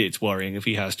 but it's worrying if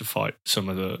he has to fight some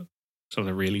of the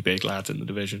really big lads in the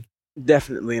division.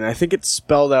 Definitely, and I think it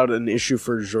spelled out an issue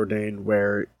for Jourdain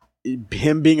where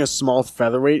him being a small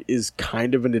featherweight is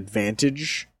kind of an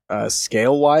advantage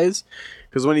scale-wise,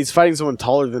 because when he's fighting someone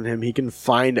taller than him, he can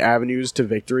find avenues to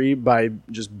victory by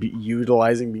just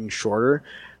utilizing being shorter.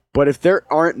 But if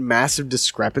there aren't massive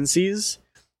discrepancies,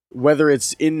 whether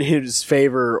it's in his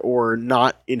favor or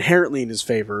not inherently in his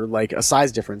favor, like a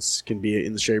size difference can be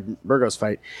in the Shea Burgos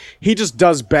fight, he just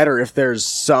does better if there's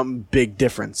some big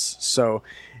difference. So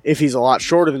if he's a lot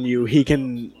shorter than you, he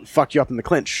can fuck you up in the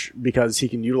clinch because he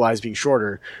can utilize being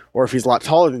shorter. Or if he's a lot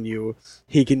taller than you,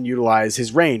 he can utilize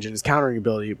his range and his countering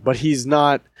ability. But he's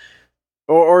not...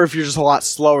 Or if you're just a lot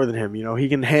slower than him, he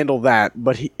can handle that.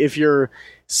 But if you're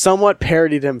somewhat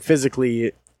parity to him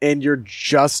physically and you're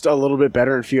just a little bit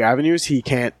better in a few avenues, he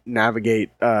can't navigate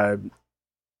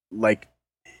like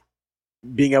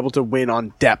being able to win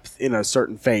on depth in a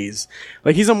certain phase.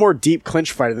 Like, he's a more deep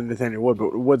clinch fighter than Nathaniel Wood,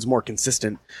 but Wood's more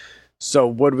consistent. So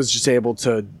Wood was just able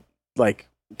to like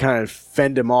kind of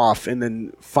fend him off and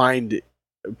then find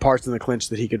parts in the clinch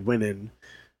that he could win in,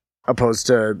 opposed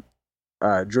to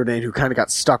Jourdain, who kind of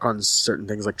got stuck on certain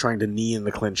things, like trying to knee in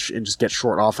the clinch and just get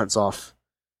short offense off.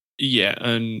 Yeah,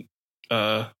 and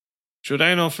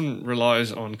Jourdain often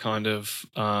relies on kind of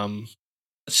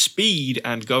speed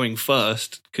and going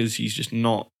first, because he's just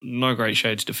no great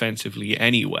shades defensively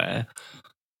anywhere.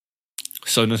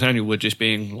 So Nathaniel Wood just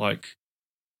being like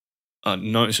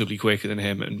noticeably quicker than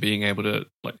him and being able to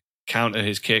like counter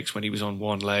his kicks when he was on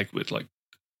one leg with like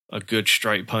a good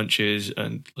straight punches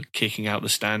and like kicking out the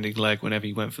standing leg whenever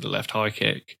he went for the left high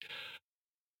kick.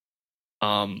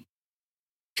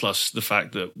 Plus the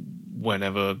fact that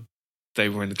whenever they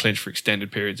were in the clinch for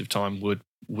extended periods of time, Wood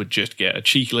would just get a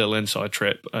cheeky little inside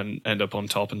trip and end up on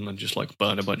top and then just like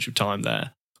burn a bunch of time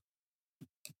there.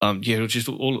 Just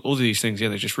all of these things,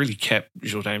 they just really kept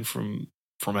Jourdain from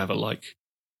ever like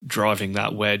driving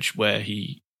that wedge where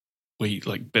he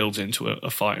like builds into a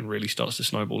fight and really starts to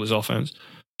snowball his offense.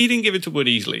 He didn't give it to Wood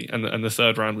easily, and the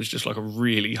third round was just like a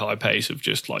really high pace of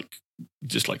just like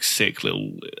sick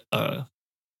little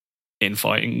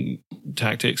infighting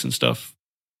tactics and stuff.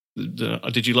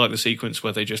 Did you like the sequence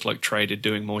where they just like traded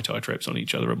doing Muay Thai trips on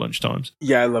each other a bunch of times?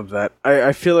 Yeah, I love that.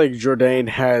 I feel like Jourdain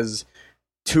has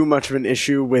too much of an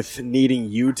issue with needing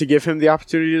you to give him the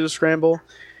opportunity to scramble,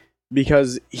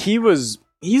 because he's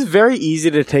very easy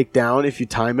to take down if you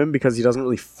time him, because he doesn't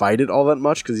really fight it all that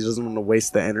much, because he doesn't want to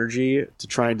waste the energy to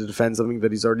trying to defend something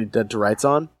that he's already dead to rights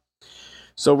on.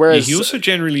 So whereas he also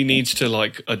generally needs to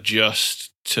like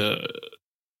adjust to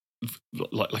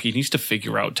like he needs to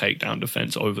figure out takedown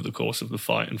defense over the course of the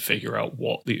fight and figure out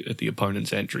what the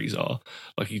opponent's entries are.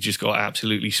 Like, he just got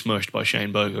absolutely smushed by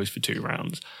Shane Burgos for 2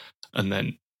 rounds, and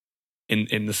then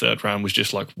in the third round was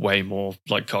just like way more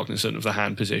like cognizant of the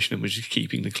hand position and was just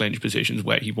keeping the clinch positions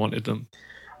where he wanted them.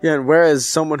 Yeah, and whereas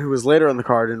someone who was later on the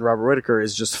card in Robert Whittaker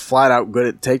is just flat out good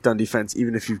at takedown defense,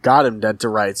 even if you've got him dead to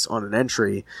rights on an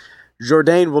entry,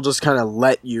 Jourdain will just kind of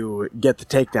let you get the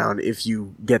takedown if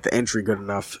you get the entry good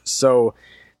enough. So,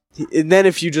 and then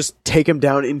if you just take him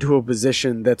down into a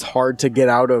position that's hard to get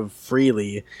out of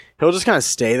freely, he'll just kind of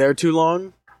stay there too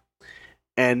long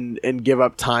and give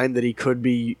up time that he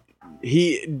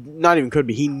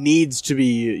needs to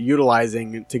be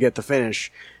utilizing to get the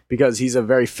finish, because he's a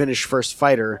very finish first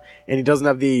fighter and he doesn't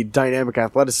have the dynamic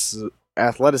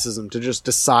athleticism to just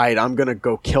decide, I'm going to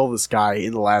go kill this guy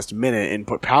in the last minute and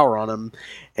put power on him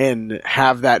and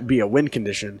have that be a win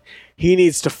condition. He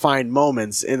needs to find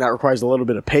moments, and that requires a little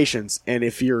bit of patience. And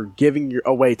if you're giving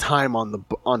away time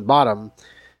on bottom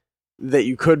that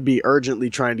you could be urgently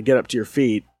trying to get up to your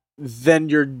feet, then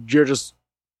you're just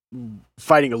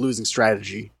fighting a losing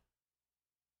strategy.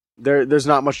 There's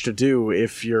not much to do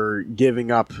if you're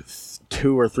giving up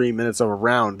 2 or 3 minutes of a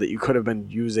round that you could have been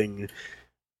using,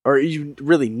 or you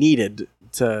really needed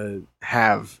to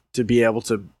have to be able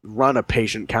to run a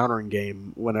patient countering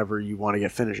game whenever you want to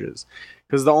get finishes.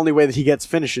 Because the only way that he gets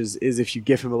finishes is if you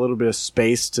give him a little bit of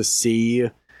space to see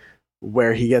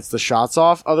where he gets the shots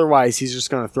off. Otherwise, he's just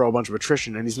going to throw a bunch of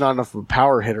attrition, and he's not enough of a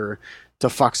power hitter to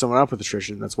fuck someone up with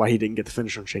attrition. That's why he didn't get the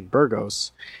finish on Shane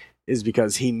Burgos, is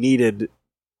because he needed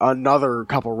another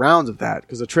couple rounds of that,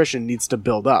 because attrition needs to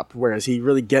build up, whereas he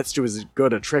really gets to his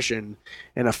good attrition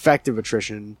and effective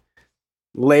attrition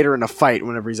later in a fight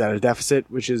whenever he's at a deficit,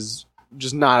 which is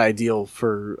just not ideal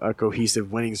for a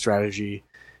cohesive winning strategy,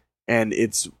 and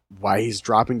it's why he's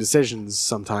dropping decisions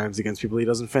sometimes against people he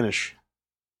doesn't finish.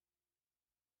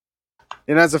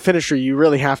 And as a finisher, you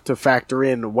really have to factor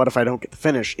in, what if I don't get the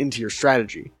finish, into your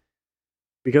strategy,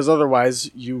 because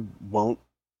otherwise you won't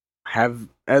have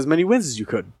as many wins as you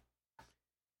could.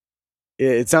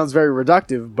 It sounds very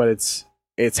reductive, but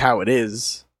it's how it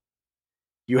is.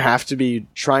 You have to be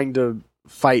trying to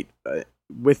fight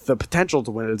with the potential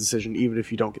to win a decision, even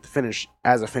if you don't get the finish,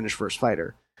 as a finish first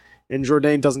fighter. And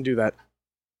Jourdain doesn't do that.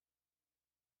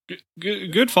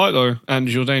 Good fight though, and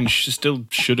Jourdain still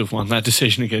should have won that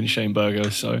decision against Shane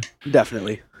Burgos. So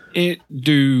definitely, it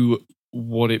do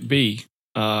what it be.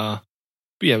 But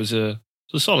yeah, it was a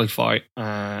solid fight,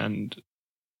 and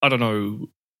I don't know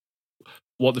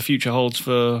what the future holds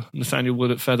for Nathaniel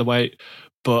Wood at featherweight,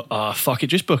 but fuck it,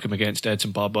 just book him against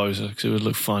Edson Barboza, because it would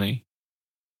look funny.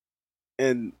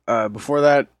 And before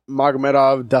that,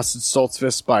 Magomedov dusted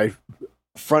Stoltzfus by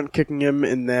front kicking him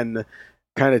and then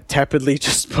kind of tepidly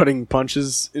just putting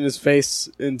punches in his face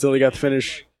until he got the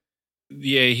finish.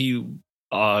 Yeah, he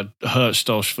hurt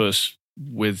Stoltzfus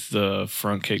with the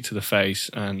front kick to the face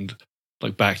and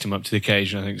like backed him up to the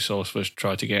cage. And I think Stoltzfus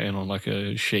tried to get in on like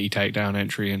a shitty takedown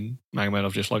entry, and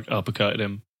Magomedov just like uppercutted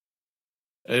him.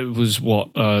 It was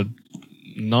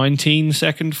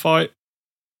 19-second fight.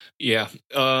 Yeah.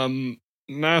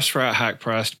 Nasrat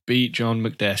Haqparast beat John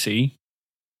McDessie.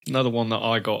 Another one that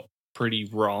I got pretty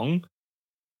wrong.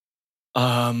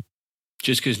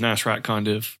 Just because Nasrat kind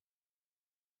of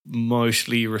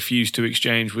mostly refused to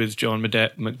exchange with John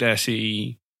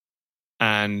McDessie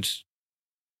and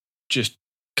just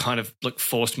kind of like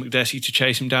forced McDessie to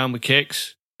chase him down with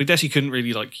kicks. McDessie couldn't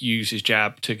really like use his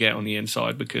jab to get on the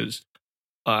inside because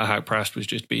Haqparast was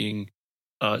just being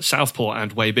southpaw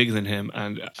and way bigger than him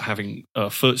and having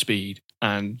foot speed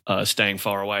and staying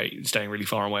really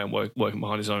far away and working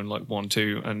behind his own like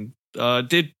 1-2, and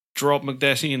did drop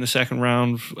McDessie in the second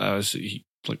round as he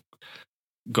like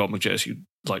got McDessie,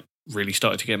 like really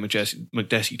started to get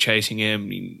McDessie chasing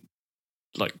him. He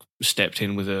like stepped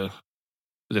in with a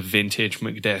vintage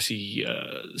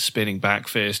McDessie spinning back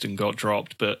fist and got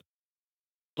dropped, but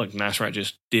like Nasrat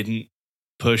just didn't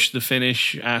push the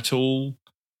finish at all.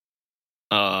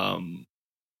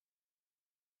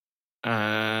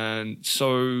 And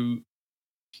so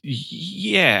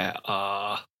yeah,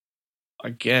 I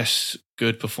guess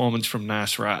good performance from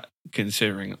Nasrat,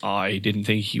 considering I didn't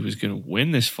think he was going to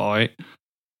win this fight.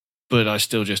 But I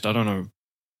don't know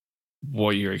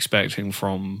what you're expecting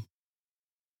from,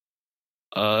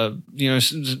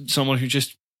 someone who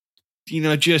just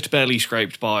barely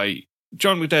scraped by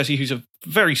John McDessie, who's a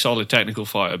very solid technical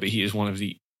fighter, but he is one of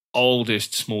the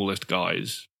oldest, smallest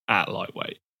guys at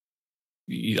lightweight.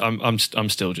 I'm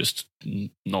still just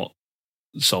not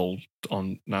sold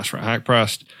on Nasrat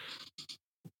Haqparast.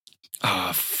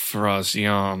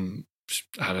 Farazian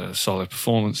had a solid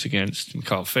performance against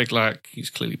Mikhail Figlak. He's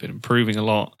clearly been improving a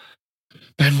lot.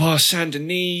 Benoit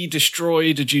Saint-Denis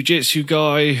destroyed a jiu-jitsu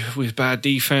guy with bad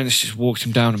defense, just walked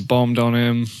him down and bombed on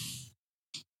him.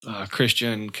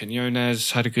 Christian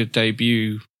Quinones had a good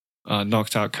debut,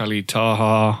 knocked out Khalid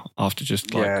Taha after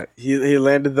just like... Yeah, he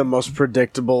landed the most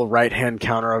predictable right-hand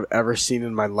counter I've ever seen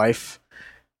in my life.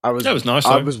 That was nice,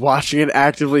 though. I was watching it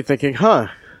actively thinking,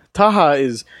 Taha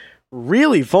is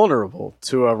really vulnerable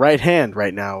to a right hand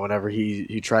right now whenever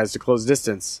he tries to close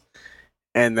distance.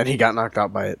 And then he got knocked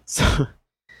out by it. So.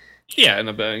 Yeah, and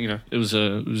it was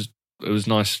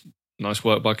nice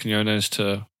work by Quinones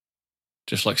to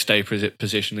just like stay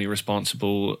positionally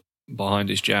responsible behind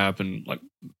his jab and like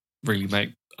really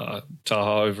make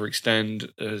Taha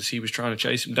overextend as he was trying to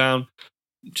chase him down.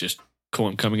 Just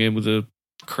caught him coming in with a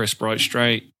crisp right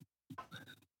straight.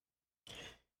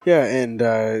 Yeah,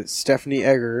 and Stephanie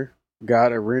Egger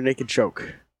got a rear naked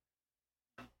choke.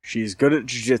 She's good at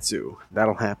jiu-jitsu.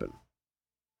 That'll happen.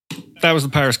 That was the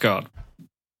Paris card.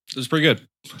 It was pretty good.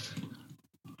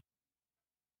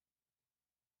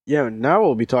 Yeah, now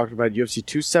we'll be talking about UFC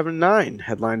 279,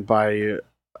 headlined by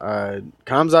Khamzat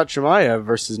Chimaev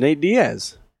versus Nate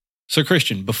Diaz. So,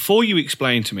 Christian, before you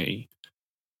explain to me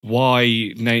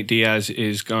why Nate Diaz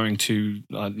is going to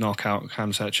knock out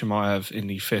Khamzat Chimaev in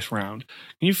the 5th round,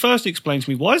 can you first explain to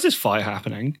me why is this fight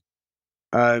happening?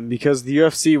 Because the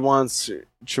UFC wants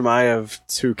Chimaev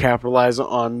to capitalize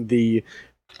on the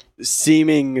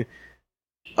seeming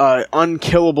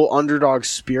unkillable underdog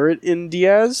spirit in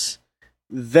Diaz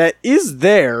that is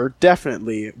there,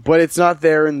 definitely, but it's not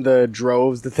there in the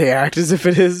droves that they act as if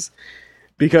it is,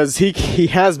 because he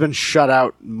has been shut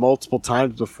out multiple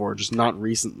times before, just not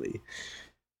recently.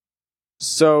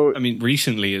 So, I mean,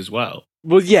 recently as well.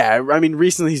 Well, yeah, I mean,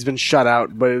 recently he's been shut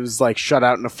out, but it was like shut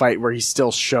out in a fight where he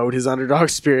still showed his underdog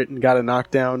spirit and got a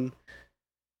knockdown.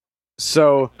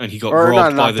 So, and he got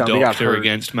robbed by the doctor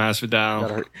against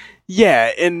Masvidal.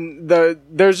 Yeah, and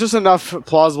there's just enough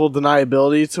plausible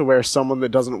deniability to where someone that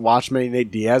doesn't watch many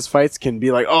Nate Diaz fights can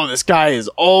be like, oh, this guy is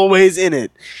always in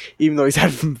it, even though he's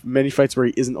had many fights where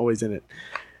he isn't always in it.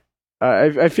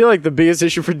 I feel like the biggest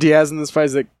issue for Diaz in this fight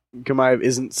is that Chimaev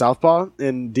isn't southpaw,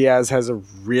 and Diaz has a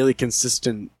really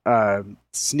consistent,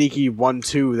 sneaky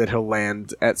 1-2 that he'll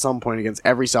land at some point against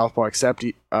every southpaw except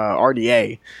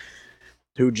RDA,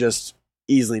 who just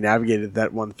easily navigated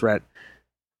that one threat.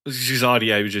 Because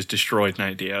RDA just destroyed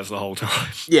Nate Diaz the whole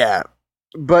time. Yeah,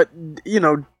 but,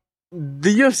 the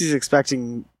UFC is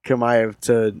expecting Chimaev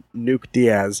to nuke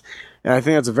Diaz, and I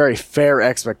think that's a very fair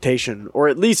expectation, or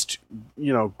at least,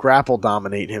 grapple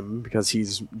dominate him, because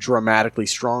he's dramatically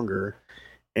stronger,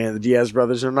 and the Diaz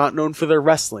brothers are not known for their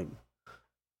wrestling.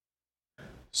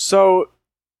 So...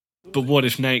 But what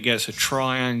if Nate gets a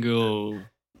triangle?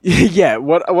 Yeah,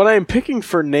 what I'm picking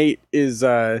for Nate is,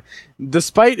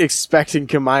 despite expecting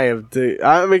Chimaev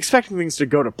I'm expecting things to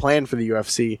go to plan for the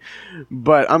UFC,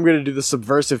 but I'm going to do the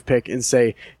subversive pick and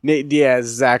say Nate Diaz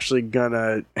is actually going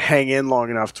to hang in long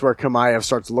enough to where Chimaev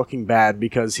starts looking bad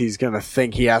because he's going to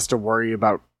think he has to worry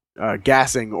about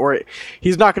gassing, or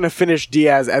he's not going to finish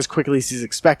Diaz as quickly as he's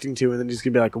expecting to, and then he's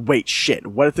going to be like, wait, shit,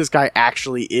 what if this guy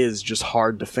actually is just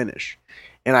hard to finish,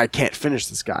 and I can't finish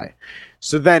this guy?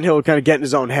 So then he'll kind of get in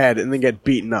his own head and then get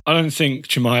beaten up. I don't think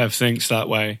Chimaev thinks that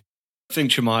way. I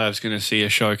think Chimaev's going to see a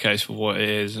showcase for what it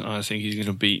is, and I think he's going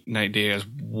to beat Nate Diaz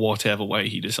whatever way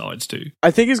he decides to.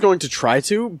 I think he's going to try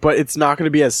to, but it's not going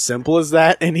to be as simple as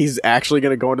that, and he's actually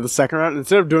going to go into the second round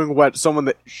instead of doing what someone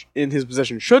that in his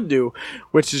position should do,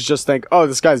 which is just think, oh,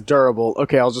 this guy's durable.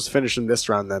 Okay, I'll just finish him this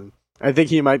round then. I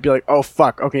think he might be like, oh,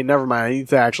 fuck, okay, never mind. I need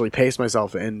to actually pace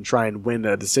myself and try and win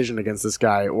a decision against this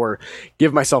guy, or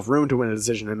give myself room to win a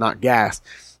decision and not gas.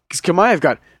 Because Chimaev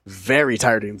got very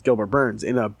tired against Gilbert Burns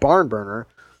in a barn burner,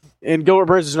 and Gilbert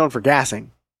Burns is known for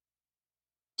gassing.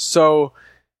 So,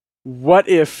 what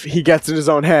if he gets in his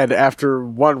own head after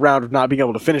one round of not being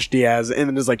able to finish Diaz, and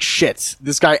then is like, shit,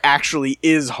 this guy actually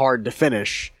is hard to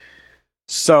finish.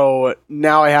 So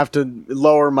now I have to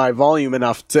lower my volume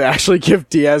enough to actually give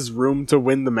Diaz room to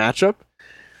win the matchup.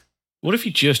 What if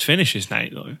he just finishes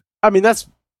Nate, though? I mean, that's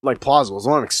like plausible. It's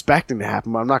what I'm expecting to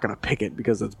happen, but I'm not going to pick it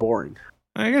because it's boring.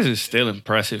 I guess it's still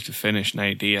impressive to finish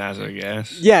Nate Diaz, I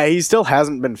guess. Yeah, he still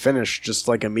hasn't been finished just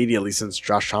like immediately since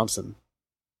Josh Thompson.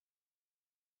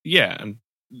 Yeah, and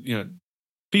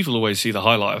people always see the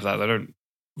highlight of that. They don't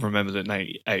remember that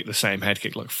Nate ate the same head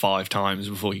kick like 5 times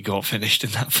before he got finished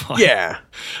in that fight. Yeah.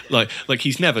 like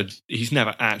he's never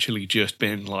actually just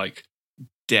been like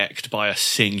decked by a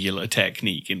singular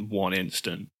technique in one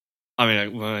instant. I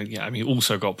mean, he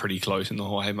also got pretty close in the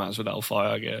Jorge Masvidal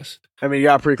fight, I guess. I mean, he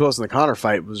got pretty close in the Conor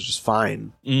fight, was just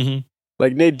fine. Mm-hmm.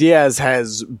 Like, Nate Diaz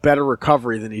has better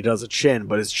recovery than he does a chin,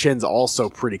 but his chin's also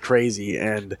pretty crazy,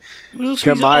 and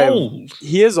Chimaev, he's old.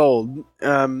 He is old,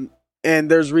 and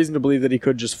there's reason to believe that he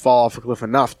could just fall off a cliff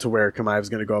enough to where Chimaev's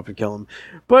going to go up and kill him.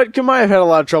 But Chimaev had a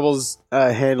lot of troubles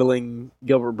handling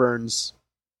Gilbert Burns,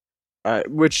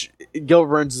 which Gilbert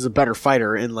Burns is a better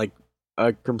fighter in, like,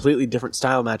 a completely different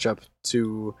style matchup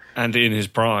to... And in his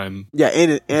prime. Yeah,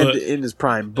 in his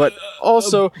prime. But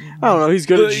also, I don't know, he's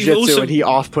good at jiu-jitsu and he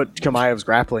off-put Chimaev's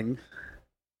grappling.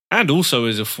 And also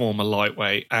is a former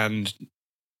lightweight, and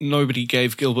nobody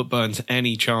gave Gilbert Burns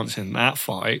any chance in that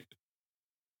fight.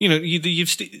 Like,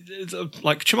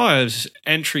 Chimaev's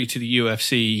entry to the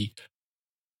UFC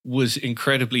was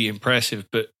incredibly impressive,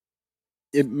 but...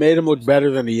 It made him look better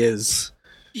than he is.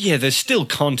 Yeah, there's still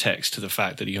context to the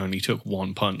fact that he only took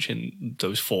one punch in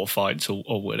those 4 fights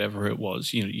or whatever it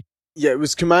was. Yeah, it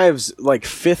was Chimaev's like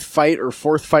 5th fight or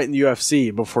 4th fight in the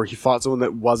UFC before he fought someone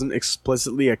that wasn't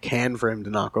explicitly a can for him to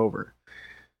knock over.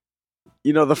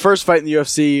 The first fight in the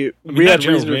UFC, we had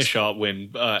Gerald Meerschaert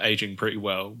win, aging pretty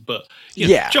well, but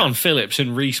John Phillips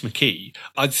and Rhys McKee.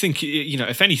 I think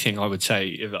if anything, I would say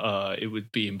it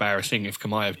would be embarrassing if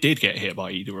Chimaev did get hit by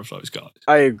either of those guys.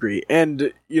 I agree,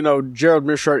 and Gerald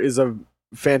Meerschaert is a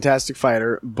fantastic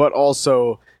fighter, but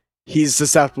also he's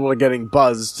susceptible to getting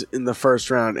buzzed in the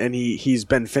first round, and he's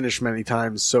been finished many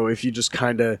times. So if you just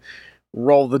kind of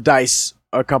roll the dice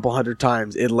a couple hundred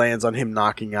times, it lands on him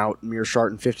knocking out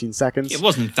Meerschaert in 15 seconds. It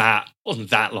wasn't that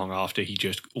long after he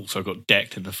just also got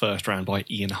decked in the first round by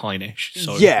Ian Heinisch.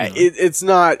 So, it's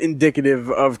not indicative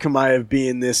of Chimaev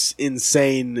being this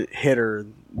insane hitter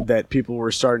that people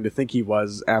were starting to think he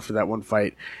was after that one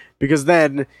fight, because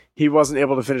then he wasn't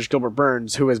able to finish Gilbert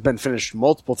Burns, who has been finished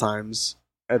multiple times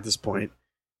at this point.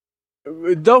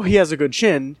 Though he has a good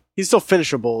chin, he's still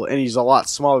finishable, and he's a lot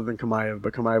smaller than Chimaev,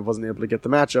 but Chimaev wasn't able to get the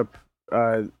matchup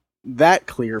that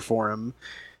clear for him,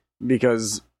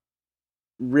 because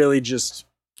really just...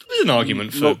 There's an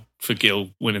argument for Gil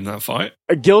winning that fight.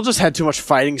 Gil just had too much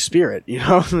fighting spirit,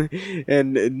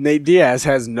 and Nate Diaz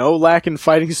has no lack in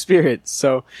fighting spirit,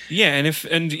 so... Yeah,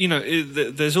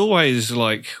 there's always,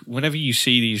 like, whenever you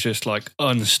see these just, like,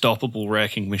 unstoppable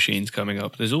wrecking machines coming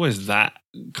up, there's always that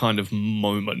kind of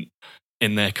moment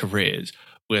in their careers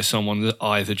where someone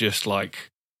either just, like,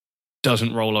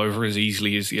 doesn't roll over as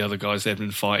easily as the other guys they've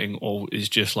been fighting, or is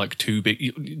just like too big,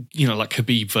 like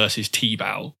Khabib versus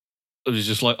T-Bow. It was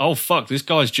just like, oh fuck, this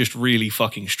guy's just really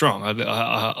fucking strong.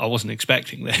 I wasn't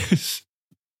expecting this.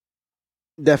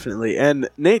 Definitely. And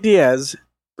Nate Diaz,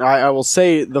 I will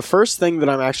say the first thing that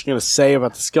I'm actually going to say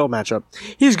about the skill matchup,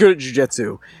 he's good at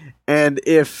jiu-jitsu. And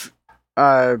if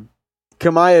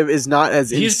Chimaev is not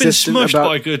as He's insistent been smushed about...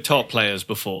 by good top players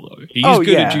before, though. He's good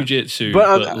at jiu-jitsu,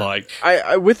 but like...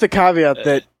 I with the caveat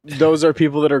that those are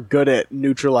people that are good at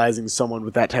neutralizing someone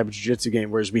with that type of jiu-jitsu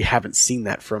game, whereas we haven't seen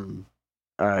that from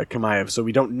Chimaev, so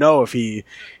we don't know if he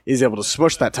is able to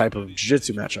smush that type of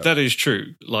jiu-jitsu matchup. That is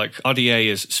true. Like, RDA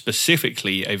is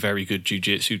specifically a very good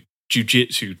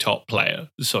jiu-jitsu top player,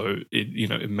 so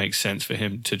it makes sense for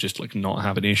him to just like not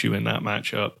have an issue in that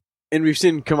matchup. And we've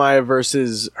seen Chimaev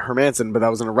versus Hermanson, but that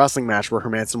was in a wrestling match where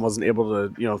Hermanson wasn't able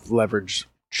to, leverage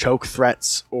choke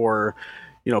threats or,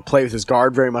 play with his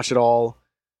guard very much at all.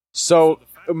 So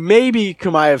maybe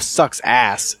Chimaev sucks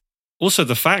ass. Also,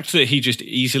 the fact that he just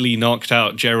easily knocked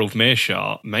out Gerald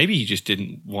Meerschaert, maybe he just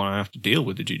didn't want to have to deal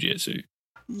with the jiu-jitsu.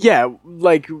 Yeah,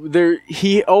 like,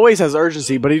 he always has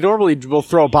urgency, but he normally will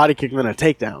throw a body kick and then a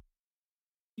takedown.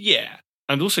 Yeah,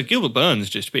 and also Gilbert Burns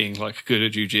just being like good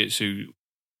at jiu-jitsu,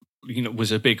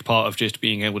 was a big part of just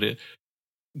being able to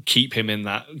keep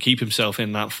himself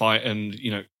in that fight, and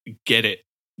get it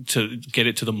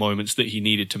to the moments that he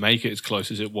needed to make it as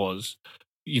close as it was,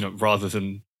 rather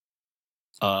than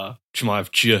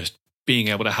Chimaev just being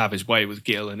able to have his way with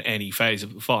Gil in any phase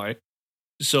of the fight.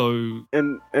 So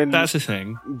and that's the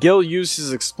thing. Gil used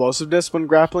his explosiveness when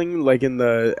grappling, like in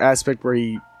the aspect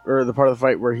where the part of the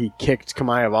fight where he kicked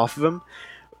Chimaev off of him.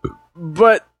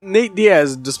 But Nate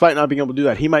Diaz, despite not being able to do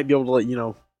that, he might be able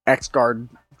to X-guard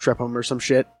trip him or some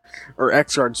shit, or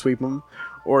X-guard sweep him,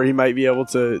 or he might be able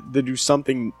to do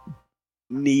something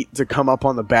neat to come up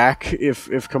on the back if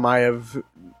Chimaev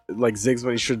zigs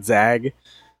when he should zag.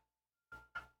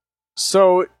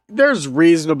 So there's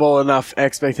reasonable enough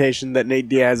expectation that Nate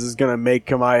Diaz is going to make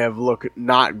Chimaev look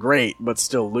not great, but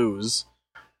still lose.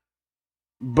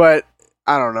 But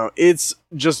I don't know. It's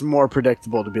just more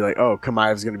predictable to be like, oh,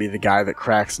 Chimaev's going to be the guy that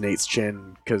cracks Nate's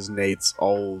chin because Nate's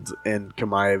old and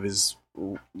Chimaev is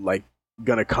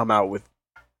going to come out with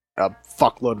a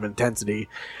fuckload of intensity.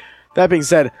 That being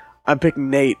said, I'm picking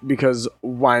Nate because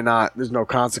why not? There's no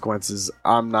consequences.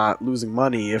 I'm not losing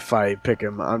money if I pick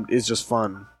him. It's just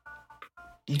fun.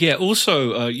 Yeah,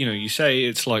 also, you say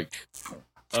it's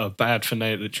bad for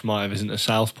Nate that Chimaev isn't a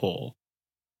southpaw.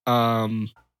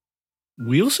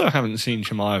 We also haven't seen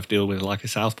Chimaev deal with a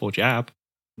southpaw jab.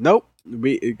 Nope.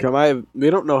 We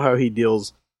don't know how he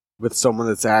deals with someone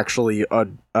that's actually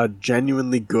a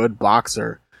genuinely good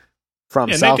boxer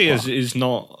from southpaw.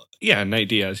 Nate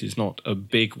Diaz is not a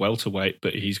big welterweight,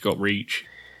 but he's got reach.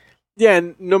 Yeah,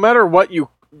 and no matter what you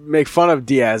make fun of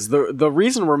Diaz, the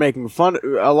reason we're making fun,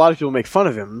 a lot of people make fun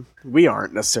of him, we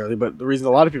aren't necessarily, but the reason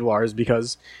a lot of people are is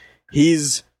because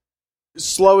he's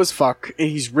slow as fuck, and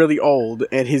he's really old,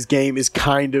 and his game is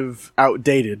kind of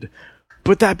outdated.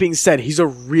 But that being said, he's a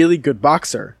really good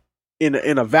boxer in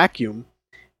a vacuum,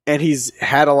 and he's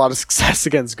had a lot of success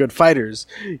against good fighters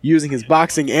using his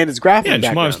boxing and his grappling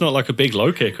background. Chimaev's not like a big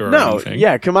low kicker or anything.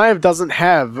 Yeah, Chimaev doesn't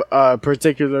have a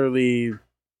particularly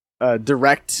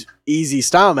direct, easy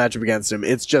style matchup against him.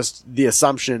 It's just the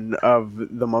assumption of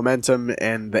the momentum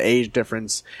and the age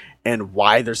difference and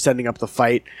why they're setting up the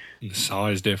fight. The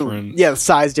size difference. Yeah, the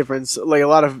size difference. A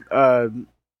lot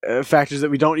of factors that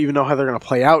we don't even know how they're going to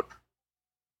play out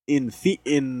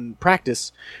in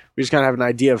practice. We just kind of have an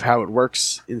idea of how it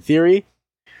works in theory.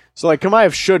 So,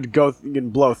 Chimaev should go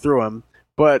and blow through him,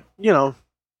 but,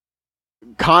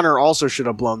 Connor also should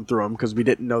have blown through him because we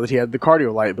didn't know that he had the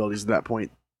cardio liabilities at that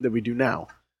point that we do now.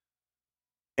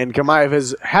 And Chimaev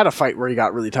has had a fight where he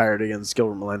got really tired against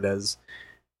Gilbert Melendez,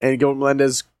 and Gilbert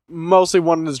Melendez mostly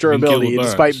won his durability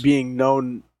despite being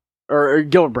known, or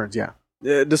Gilbert Burns, yeah.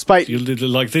 Despite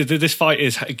this fight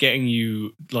is getting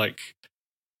you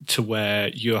to where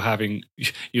you're getting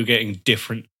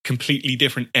completely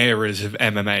different eras of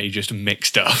MMA just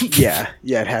mixed up. Yeah,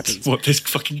 it happens. That's what this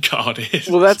fucking card is.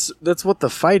 Well, that's what the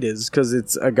fight is, because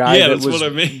it's a guy that was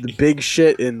the big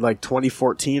shit in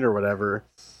 2014 or whatever,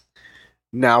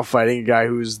 now fighting a guy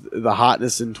who's the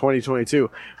hotness in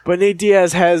 2022. But Nate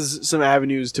Diaz has some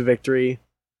avenues to victory.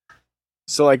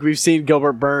 So, we've seen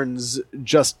Gilbert Burns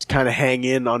just kind of hang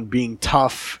in on being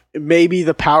tough. Maybe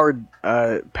the power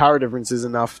difference is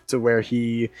enough to where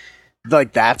he,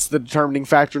 that's the determining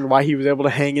factor in why he was able to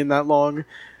hang in that long.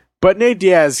 But Nate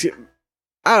Diaz,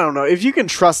 I don't know. If you can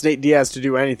trust Nate Diaz to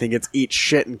do anything, it's eat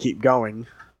shit and keep going.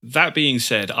 That being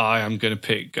said, I am going to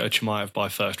pick Chimaev by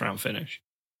first round finish.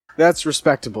 That's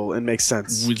respectable and makes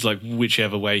sense. With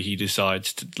whichever way he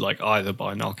decides to, either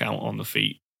by knockout on the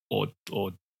feet or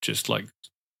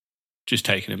just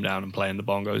taking him down and playing the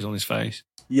bongos on his face.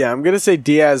 Yeah, I'm going to say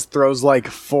Diaz throws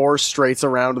 4 straights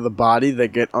around to the body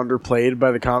that get underplayed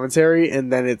by the commentary,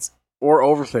 and then or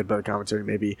overplayed by the commentary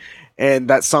maybe, and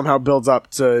that somehow builds up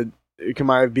to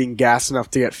Chimaev being gassed enough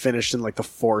to get finished in the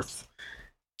 4th.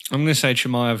 I'm going to say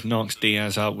Chimaev knocks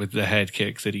Diaz out with the head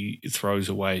kick that he throws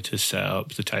away to set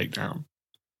up the takedown.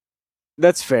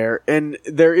 That's fair, and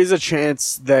there is a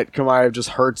chance that Chimaev just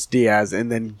hurts Diaz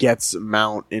and then gets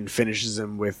Mount and finishes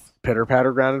him with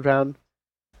pitter-patter ground and pound.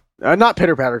 Not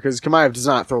pitter-patter, because Chimaev does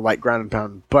not throw light ground and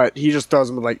pound, but he just throws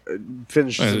him with,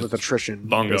 finishes him with attrition.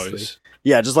 Bongos. Basically.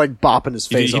 Yeah, just bopping his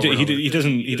face over.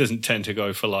 He doesn't tend to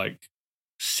go for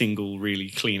single, really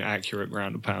clean, accurate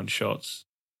ground and pound shots.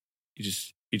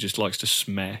 He just likes to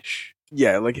smash.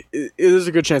 Yeah, there's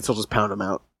a good chance he'll just pound him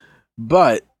out.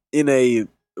 But in a,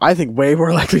 I think, way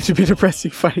more likely to be depressing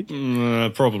fight.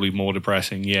 Probably more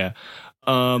depressing, yeah.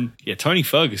 Tony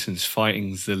Ferguson's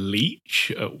fighting the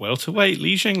Leech at welterweight,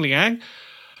 Li Zhengliang.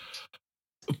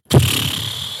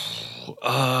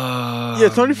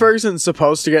 Tony Ferguson's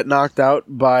supposed to get knocked out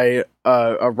by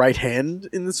a right hand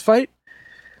in this fight.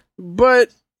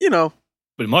 But, But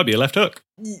it might be a left hook.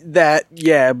 But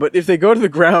if they go to the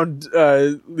ground,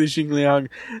 Li Xingliang,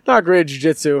 not great at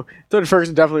jiu-jitsu. Tony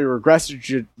Ferguson definitely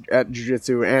regressed at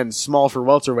jiu-jitsu and small for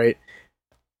welterweight.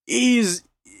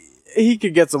 He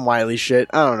could get some wily shit.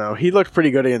 I don't know. He looked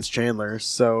pretty good against Chandler,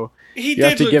 so he you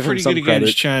have to give him pretty some good credit.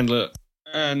 Against Chandler,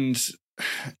 and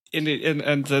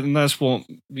that's what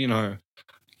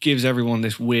gives everyone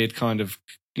this weird kind of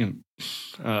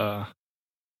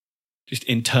just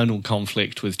internal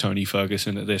conflict with Tony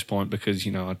Ferguson at this point, because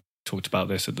I talked about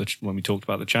this when we talked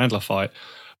about the Chandler fight,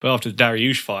 but after the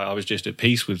Dariush fight, I was just at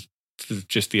peace with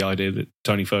just the idea that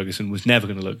Tony Ferguson was never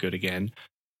going to look good again,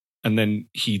 and then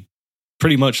he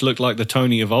pretty much looked like the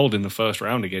Tony of old in the first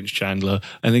round against Chandler,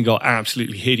 and then got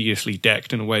absolutely hideously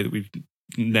decked in a way that we've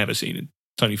never seen in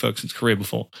Tony Ferguson's career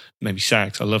before. Maybe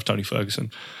Sachs. I love Tony Ferguson.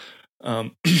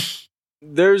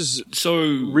 There's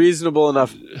reasonable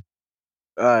enough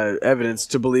evidence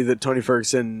to believe that Tony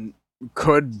Ferguson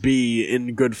could be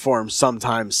in good form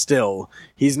sometime still.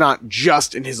 He's not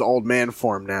just in his old man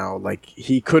form now.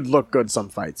 He could look good some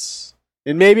fights.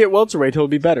 And maybe at welterweight he'll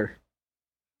be better.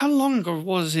 How long ago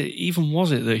was it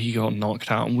that he got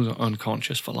knocked out and was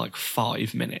unconscious for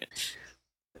 5 minutes?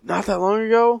 Not that long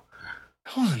ago.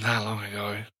 It wasn't that long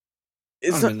ago.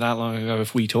 It wasn't that long ago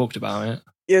if we talked about it.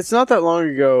 Yeah, it's not that long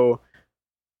ago.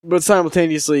 But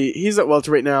simultaneously, he's at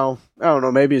welterweight now. I don't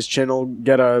know, maybe his chin will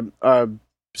get a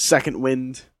second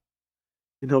wind.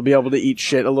 And he'll be able to eat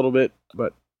shit a little bit.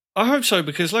 But I hope so,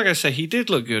 because like I say, he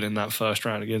did look good in that first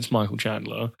round against Michael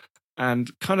Chandler. And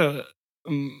kind of...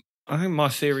 I think my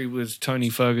theory with Tony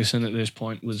Ferguson at this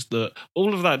point was that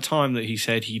all of that time that he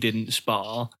said he didn't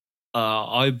spar,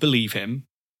 I believe him.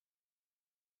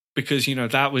 Because,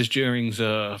 that was during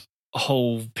the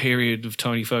whole period of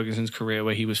Tony Ferguson's career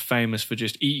where he was famous for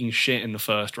just eating shit in the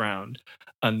first round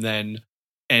and then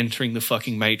entering the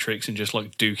fucking Matrix and just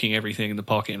duking everything in the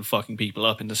pocket and fucking people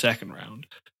up in the second round.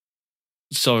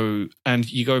 So,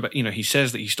 and you go back, he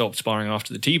says that he stopped sparring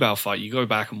after the T-Bow fight. You go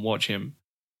back and watch him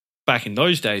back in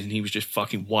those days, and he was just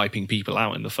fucking wiping people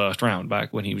out in the first round,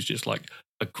 back when he was just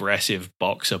aggressive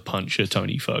boxer puncher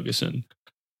Tony Ferguson.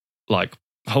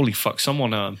 Holy fuck,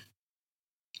 someone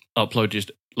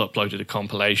uploaded a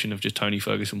compilation of just Tony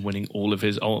Ferguson winning all of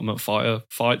his Ultimate Fighter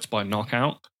fights by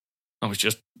knockout. I was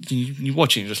just, you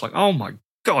watching, just oh my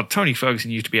god, Tony Ferguson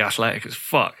used to be athletic as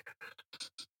fuck.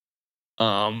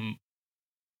 But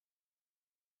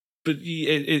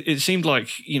it seemed like,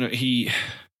 he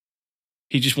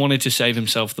just wanted to save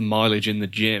himself the mileage in the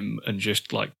gym and just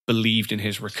believed in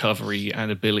his recovery and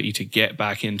ability to get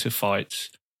back into fights.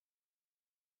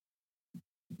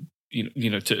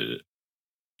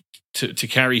 To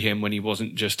carry him when he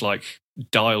wasn't just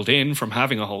dialed in from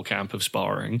having a whole camp of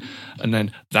sparring, and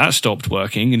then that stopped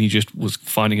working, and he just was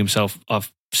finding himself a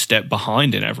step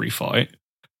behind in every fight.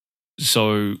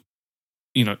 So,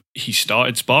 he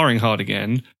started sparring hard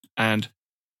again and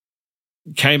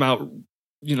came out,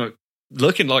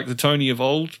 looking like the Tony of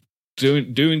old,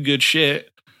 doing good shit,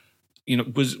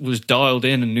 was dialed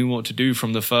in and knew what to do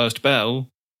from the first bell,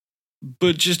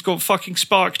 but just got fucking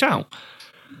sparked out.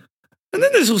 And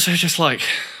then there's also just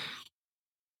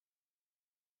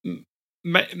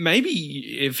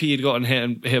maybe if he had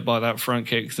gotten hit by that front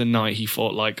kick the night he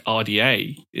fought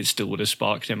RDA, it still would have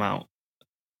sparked him out.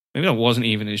 Maybe that wasn't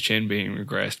even his chin being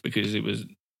regressed, because it was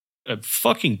a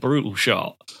fucking brutal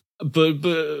shot.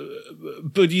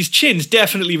 But his chin's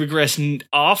definitely regressing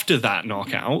after that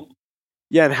knockout.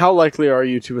 Yeah, and how likely are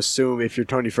you to assume, if you're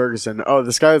Tony Ferguson,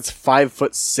 this guy that's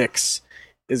 5'6"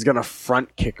 is gonna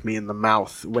front kick me in the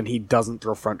mouth when he doesn't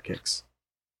throw front kicks?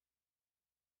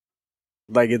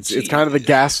 It's kind of the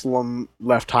Gastelum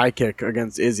left high kick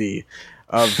against Izzy.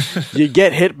 You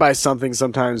get hit by something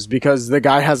sometimes because the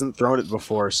guy hasn't thrown it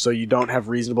before, so you don't have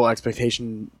reasonable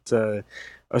expectation to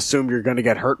assume you're going to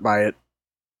get hurt by it.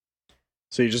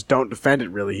 So you just don't defend it,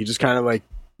 really. He just kind of, like,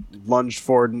 lunged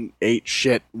forward and ate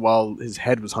shit while his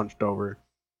head was hunched over.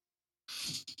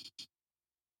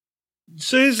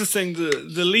 So here's the thing: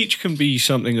 the leech can be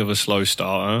something of a slow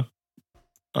starter.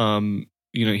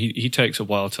 He takes a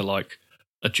while to like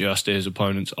adjust to his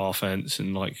opponent's offense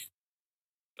and like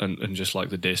and just like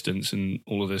the distance and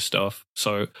all of this stuff.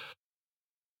 So,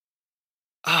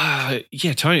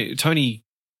 Tony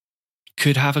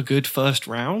could have a good first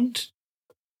round,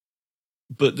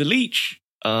 but the leech,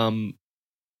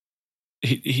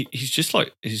 he's just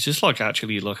like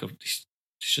actually like he's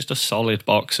just a solid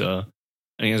boxer.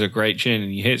 And he has a great chin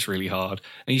and he hits really hard.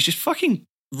 And he's just fucking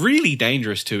really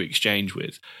dangerous to exchange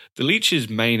with. The Leech's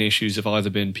main issues have either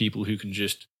been people who can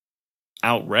just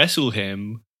out-wrestle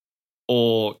him,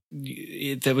 or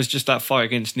there was just that fight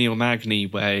against Neil Magny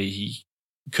where he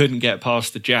couldn't get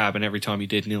past the jab, and every time he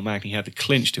did, Neil Magny had to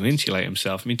clinch to insulate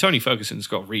himself. I mean, Tony Ferguson's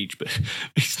got reach, but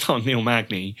he's not Neil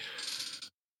Magny.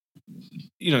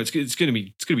 It's going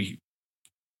to be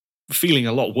feeling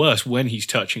a lot worse when he's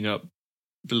touching up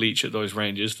the Leech at those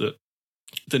ranges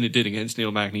than it did against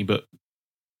Neil Magny, but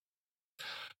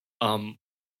I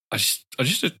just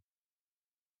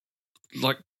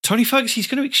like Tony Ferguson. He's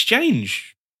going to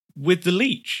exchange with the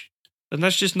Leech, and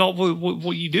that's just not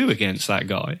what you do against that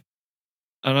guy.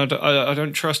 And I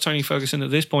don't trust Tony Ferguson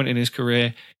at this point in his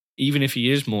career, even if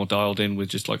he is more dialed in with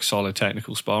just like solid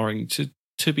technical sparring,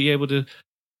 to be able to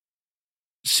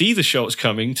see the shots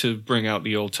coming to bring out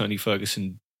the old Tony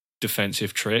Ferguson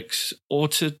defensive tricks, or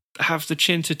to have the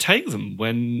chin to take them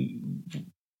when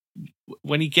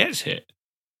he gets hit,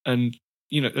 and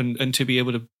and to be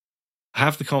able to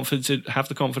have the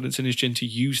confidence in his chin to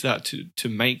use that to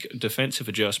make defensive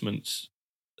adjustments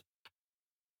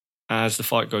as the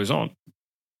fight goes on.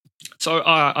 So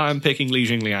I'm picking Li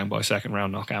Jingliang by second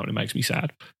round knockout, and it makes me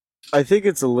sad. I think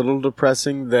it's a little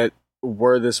depressing that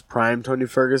were this prime Tony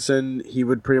Ferguson, he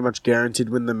would pretty much guaranteed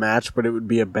win the match, but it would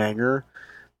be a banger.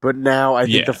 But now I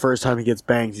think the first time he gets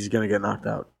banged, he's going to get knocked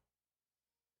out.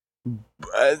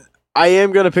 I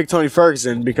am going to pick Tony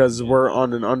Ferguson because we're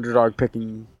on an underdog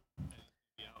picking.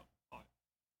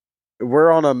 We're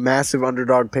on a massive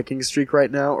underdog picking streak right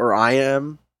now, or I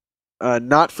am.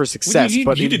 Not for success,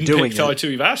 but in doing it. You didn't pick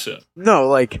Tuivasa.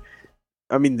 No,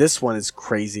 this one is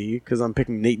crazy because I'm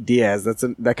picking Nate Diaz.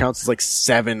 That counts as like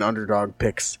 7 underdog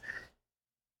picks.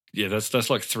 Yeah,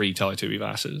 that's like 3 Tai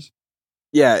Tuivasas.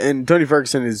 Yeah, and Tony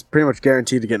Ferguson is pretty much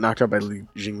guaranteed to get knocked out by Li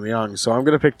Jingliang, so I'm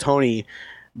going to pick Tony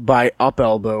by up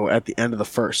elbow at the end of the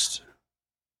first.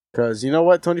 Because you know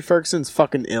what? Tony Ferguson's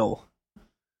fucking ill.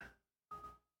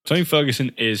 Tony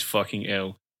Ferguson is fucking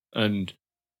ill, and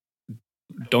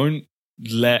don't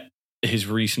let his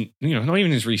recent, not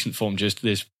even his recent form, just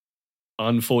this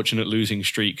unfortunate losing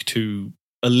streak to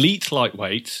elite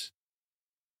lightweights,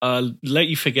 let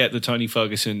you forget that Tony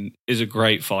Ferguson is a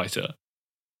great fighter.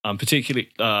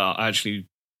 Particularly,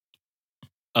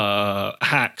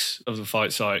 Hacks of the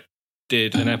Fight Site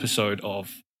did an episode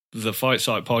of the Fight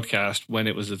Site podcast when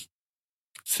it was a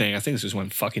thing. I think this was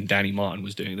when fucking Danny Martin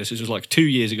was doing this. This was like 2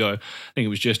 years ago. I think it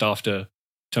was just after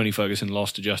Tony Ferguson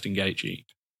lost to Justin Gaethje.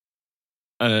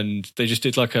 And they just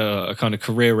did like a kind of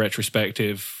career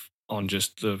retrospective on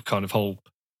just the kind of whole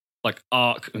like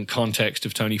arc and context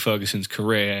of Tony Ferguson's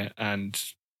career and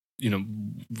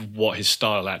what his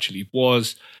style actually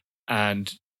was.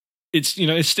 And it's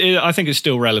I think it's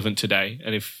still relevant today.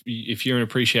 And if you're an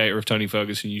appreciator of Tony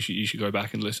Ferguson, you should go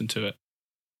back and listen to it.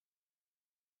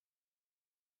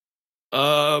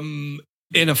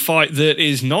 In a fight that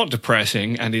is not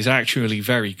depressing and is actually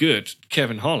very good,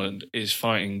 Kevin Holland is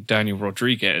fighting Daniel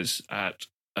Rodriguez at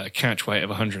a catch weight of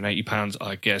 180 pounds.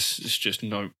 I guess it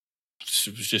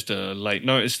was just a late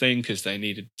notice thing because they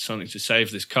needed something to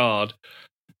save this card.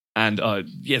 And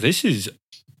this is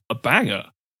a banger.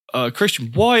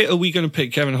 Christian, why are we going to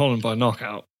pick Kevin Holland by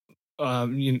knockout?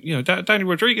 Daniel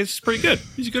Rodriguez is pretty good.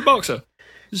 He's a good boxer.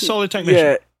 He's a solid technician.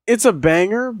 Yeah, it's a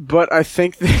banger, but I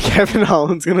think that Kevin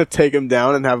Holland's going to take him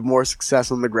down and have more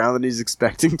success on the ground than he's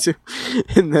expecting to.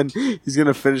 And then he's going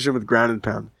to finish him with ground and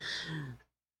pound.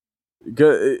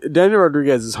 Daniel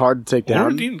Rodriguez is hard to take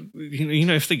down.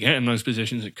 If they get in those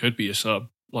positions, it could be a sub.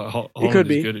 Like Holland could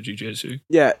be is good at jiu-jitsu.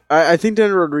 Yeah, I think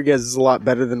Daniel Rodriguez is a lot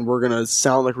better than we're gonna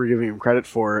sound like we're giving him credit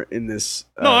for in this.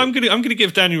 No, I'm gonna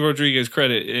give Daniel Rodriguez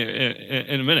credit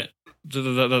in a minute.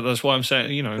 That's why I'm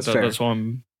saying. That's why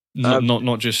I'm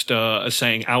not just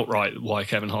saying outright why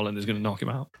Kevin Holland is going to knock him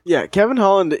out. Yeah, Kevin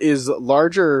Holland is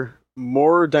larger,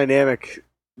 more dynamic,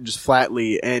 just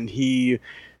flatly, and he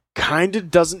kind of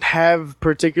doesn't have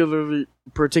particular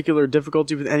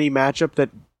difficulty with any matchup that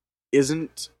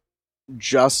isn't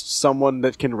just someone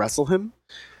that can wrestle him.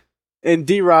 And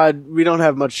D-Rod, we don't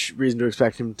have much reason to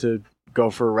expect him to go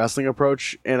for a wrestling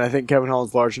approach, and I think Kevin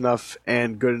Holland's large enough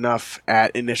and good enough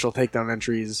at initial takedown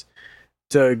entries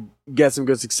to get some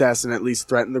good success and at least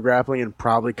threaten the grappling and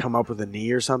probably come up with a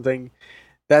knee or something.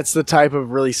 That's the type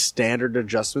of really standard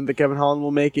adjustment that Kevin Holland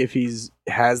will make if he's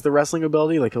has the wrestling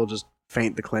ability. Like, he'll just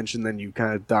feint the clinch and then you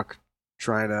kind of duck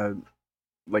trying to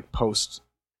like post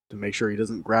to make sure he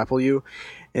doesn't grapple you,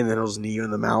 and then he'll just knee you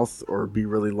in the mouth or be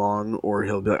really long, or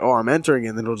he'll be like, oh, I'm entering,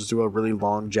 and then he'll just do a really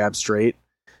long jab straight.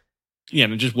 Yeah,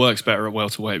 and it just works better at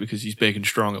welterweight because he's big and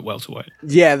strong at welterweight.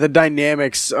 Yeah, the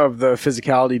dynamics of the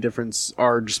physicality difference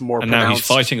are just more pronounced. And now he's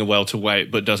fighting a welterweight,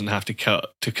 but doesn't have to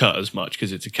cut as much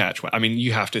because it's a catchweight. I mean,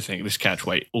 you have to think this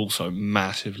catchweight also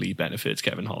massively benefits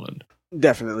Kevin Holland.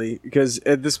 Definitely, because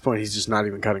at this point he's just not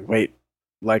even cutting weight.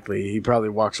 Likely, he probably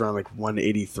walks around like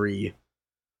 183.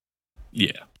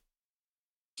 Yeah.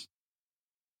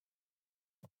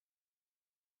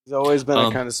 He's always been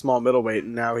a kind of small middleweight,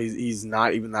 and now he's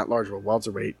not even that large of a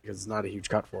welterweight because it's not a huge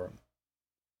cut for him.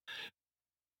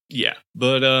 Yeah,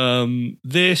 but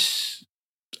this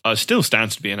still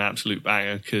stands to be an absolute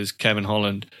banger because Kevin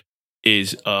Holland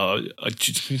is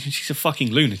he's a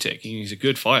fucking lunatic. He's a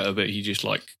good fighter, but he just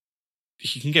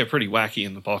he can get pretty wacky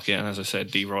in the pocket. And as I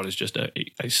said, D-Rod is just a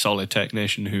solid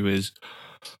technician who is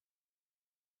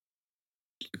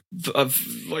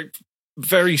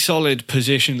very solid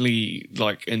positionally,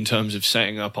 like in terms of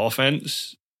setting up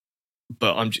offense,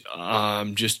 but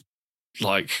I'm just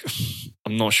like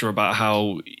I'm not sure about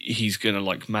how he's gonna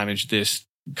like manage this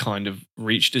kind of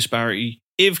reach disparity.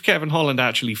 If Kevin Holland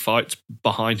actually fights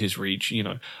behind his reach,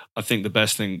 I think the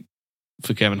best thing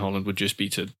for Kevin Holland would just be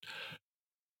to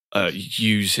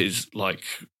use his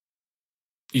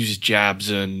jabs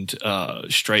and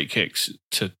straight kicks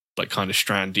to like kind of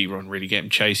strand D-Rod and really get him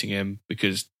chasing him,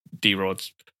 because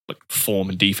D-Rod's like form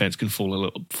and defense can fall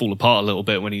apart a little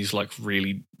bit when he's like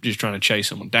really just trying to chase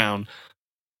someone down.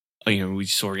 We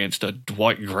saw against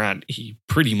Dwight Grant, he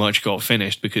pretty much got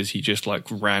finished because he just like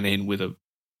ran in with a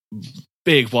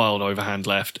big wild overhand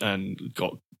left and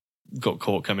got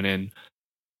caught coming in,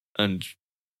 and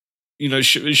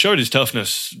showed his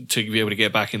toughness to be able to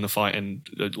get back in the fight and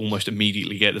almost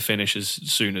immediately get the finish as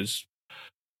soon as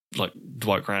like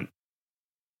Dwight Grant,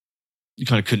 you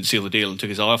kind of couldn't seal the deal and took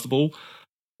his eye off the ball.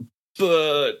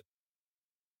 But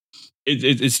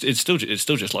it's still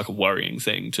just like a worrying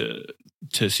thing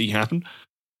to see happen.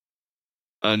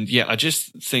 And yeah, I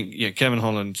just think Kevin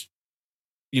Holland,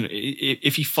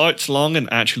 if he fights long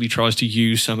and actually tries to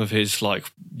use some of his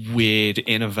like weird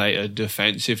innovator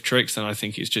defensive tricks, then I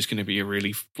think it's just going to be a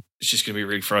really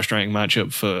frustrating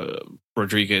matchup for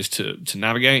Rodriguez to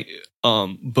navigate.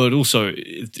 But also,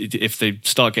 if they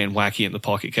start getting wacky in the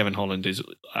pocket, Kevin Holland is,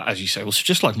 as you say, well,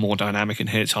 just like more dynamic and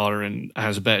hits harder and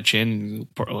has a better chin.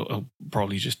 He'll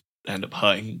probably just end up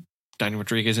hurting Daniel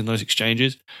Rodriguez in those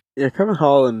exchanges. Yeah, Kevin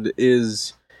Holland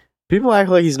is. People act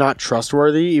like he's not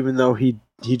trustworthy, even though he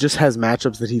just has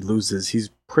matchups that he loses. He's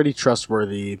pretty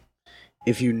trustworthy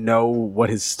if you know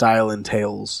what his style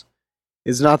entails.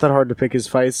 It's not that hard to pick his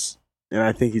fights, and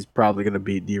I think he's probably going to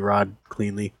beat D-Rod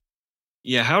cleanly.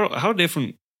 Yeah, how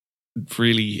different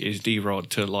really is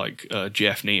D-Rod to like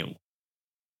Jeff Neal,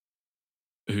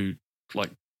 who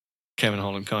like Kevin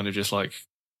Holland kind of just like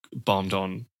bombed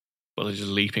on, but they're just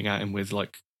leaping at him with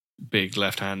like big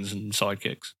left hands and side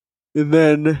kicks. And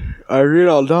then Irene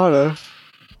Aldana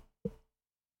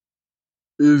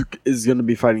is going to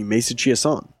be fighting Mason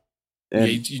Chiasson.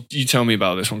 And you tell me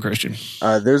about this one, Christian.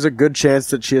 There's a good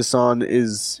chance that Chiasson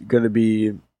is going to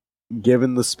be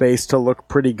given the space to look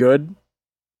pretty good.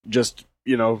 Just,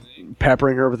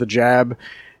 peppering her with a jab,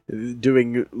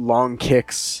 doing long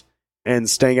kicks, and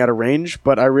staying out of range.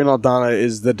 But Irene Aldana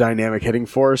is the dynamic hitting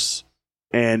force.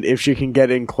 And if she can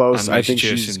get in close, I think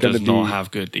she's going to does not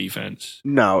have good defense.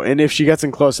 No, and if she gets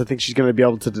in close, I think she's going to be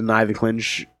able to deny the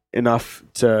clinch enough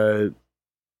to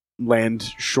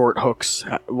land short hooks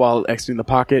while exiting the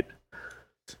pocket,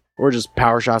 or just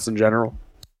power shots in general.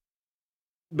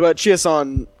 But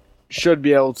Chiasson should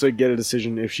be able to get a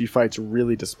decision if she fights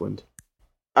really disciplined.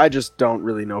 I just don't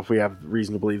really know if we have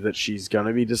reason to believe that she's going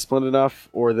to be disciplined enough,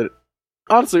 or that,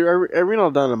 honestly, Irene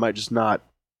Aldana might just not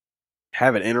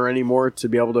have it in her anymore to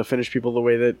be able to finish people the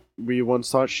way that we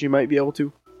once thought she might be able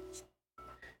to.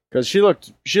 Because she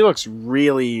looks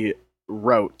really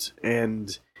rote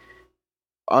and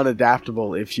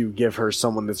unadaptable if you give her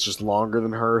someone that's just longer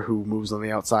than her who moves on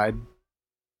the outside.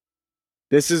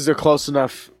 This is a close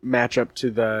enough matchup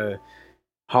to the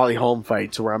Holly Holm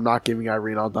fight to where I'm not giving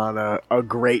Irene Aldana a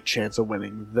great chance of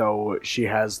winning, though she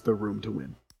has the room to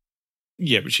win.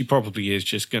 Yeah, but she probably is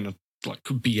just going to like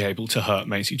be able to hurt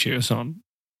Macy Chiasson.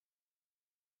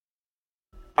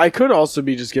 I could also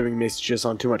be just giving Macy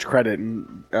Chiasson too much credit,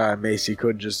 and Macy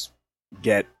could just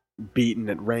get beaten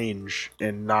at range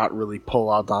and not really pull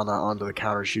Aldana onto the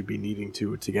counter she'd be needing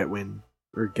to get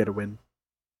a win.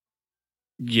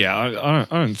 Yeah, I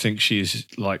don't think she's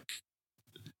like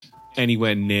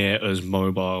anywhere near as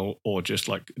mobile or just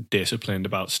like disciplined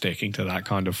about sticking to that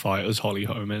kind of fight as Holly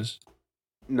Holm is.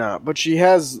 No, but she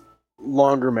has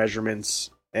longer measurements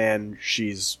and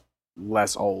she's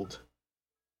less old.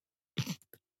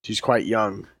 She's quite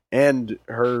young, and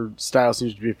her style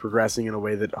seems to be progressing in a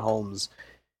way that Holmes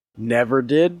never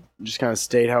did, just kind of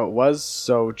stayed how it was,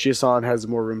 so Chiasson has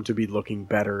more room to be looking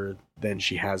better than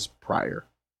she has prior.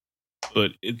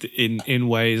 But in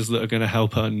ways that are going to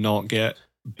help her not get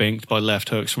binked by left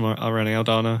hooks from Irene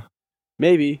Aldana?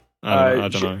 Maybe. I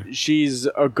don't know. She's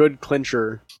a good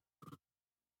clincher,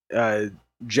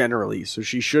 generally, so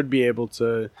she should be able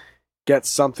to get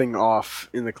something off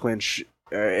in the clinch,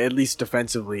 at least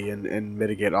defensively, and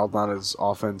mitigate Aldana's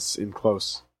offense in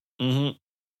close. Mm-hmm.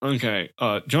 Okay,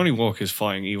 Johnny Walker's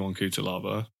fighting Ion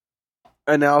Cutelaba.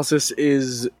 Analysis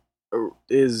is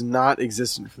not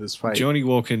existent for this fight. Johnny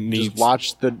Walker needs... Just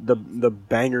watch the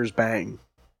bangers bang.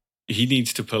 He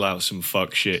needs to pull out some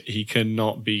fuck shit. He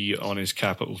cannot be on his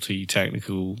capital T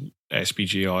technical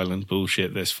SPG Island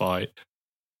bullshit this fight,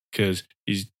 because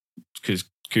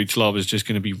Kutelaba's just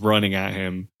going to be running at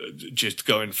him, just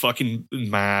going fucking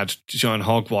mad, just going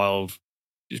hog wild,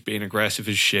 just being aggressive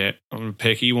as shit. I'm going to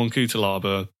pick Ion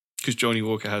Cutelaba because Johnny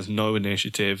Walker has no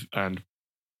initiative and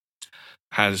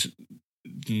has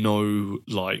no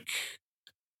like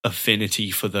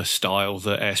affinity for the style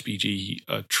that SPG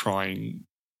are trying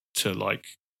to like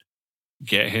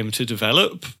get him to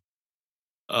develop.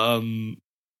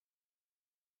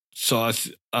 So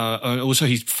also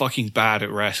he's fucking bad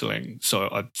at wrestling, so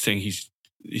I think he's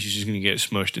just going to get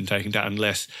smushed and taken down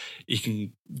unless he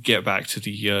can get back to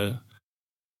the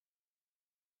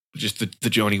just the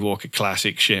Johnny Walker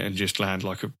classic shit and just land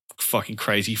like a fucking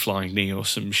crazy flying knee or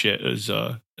some shit as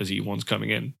E1's coming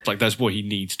in. Like that's what he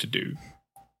needs to do.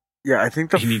 Yeah, I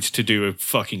think he needs to do a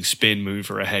fucking spin move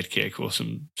or a head kick or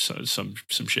some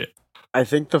shit. I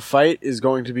think the fight is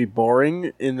going to be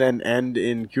boring and then end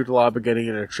in Cutelaba getting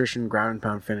an attrition ground and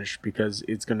pound finish because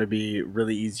it's going to be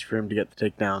really easy for him to get the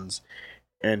takedowns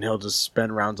and he'll just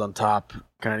spend rounds on top,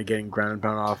 kind of getting ground and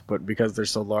pound off, but because they're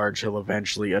so large, he'll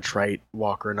eventually attrite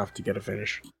Walker enough to get a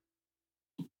finish.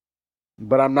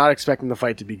 But I'm not expecting the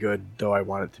fight to be good, though I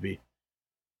want it to be.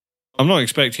 I'm not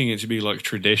expecting it to be like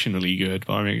traditionally good,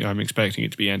 but I'm expecting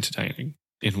it to be entertaining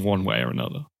in one way or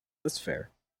another. That's fair.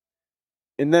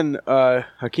 And then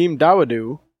Hakeem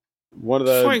Dawodu, one of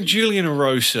the fighting Julian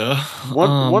Erosa,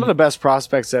 one of the best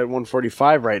prospects at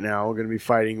 145 right now, going to be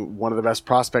fighting one of the best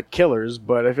prospect killers.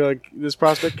 But I feel like this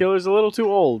prospect killer is a little too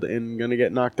old and going to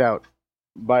get knocked out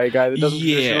by a guy that doesn't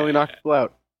traditionally knock people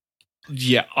out.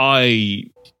 Yeah, I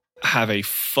have a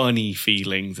funny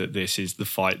feeling that this is the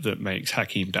fight that makes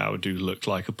Hakeem Dawodu look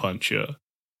like a puncher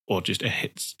or just a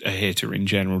hitter in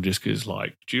general. Just because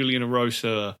like Julian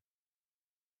Erosa.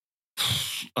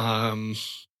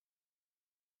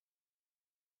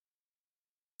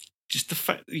 Just the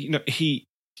fact that he's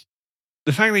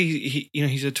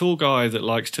a tall guy that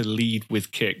likes to lead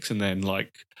with kicks and then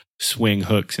like swing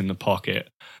hooks in the pocket.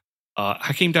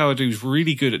 Hakeem Dawodu's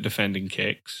really good at defending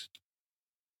kicks,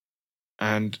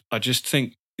 and I just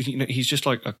think he's just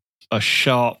like a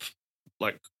sharp,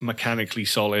 like mechanically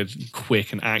solid,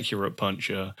 quick and accurate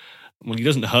puncher. When he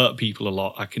doesn't hurt people a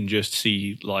lot, I can just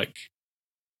see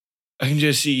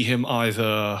him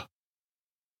either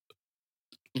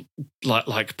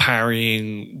like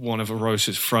parrying one of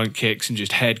Erosa's front kicks and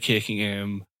just head kicking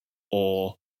him,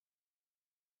 or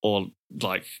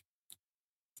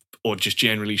just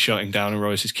generally shutting down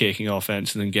Erosa's kicking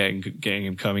offense and then getting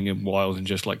him coming in wild and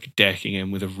just like decking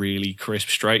him with a really crisp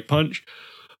straight punch.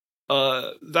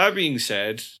 That being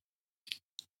said,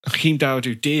 Hakeem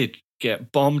Dawodu did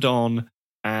get bombed on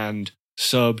and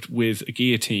subbed with a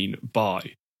guillotine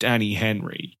by Danny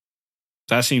Henry.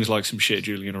 That seems like some shit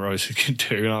Julian Erosa can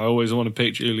do, and I always want to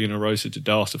pick Julian Erosa to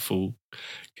dart a fool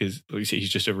because he's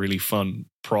just a really fun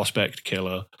prospect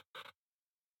killer.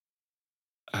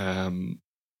 But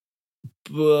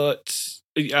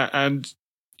and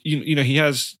he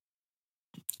has,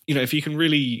 if he can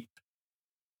really,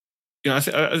 I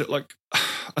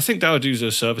think Dawodu's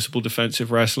a serviceable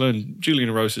defensive wrestler, and Julian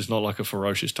Erosa's not like a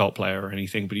ferocious top player or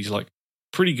anything, but he's like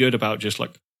pretty good about just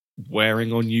like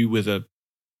wearing on you with a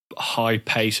high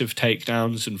pace of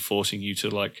takedowns and forcing you to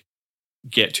like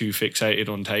get too fixated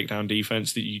on takedown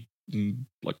defense that you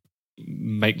like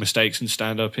make mistakes and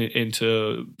stand up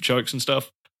into chokes and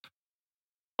stuff.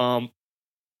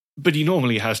 But he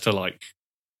normally has to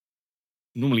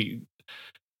normally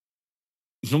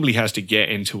has to get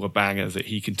into a banger that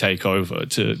he can take over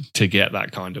to get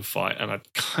that kind of fight. And I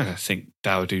kind of think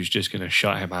Dawodu's just going to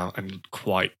shut him out and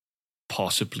quite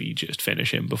possibly just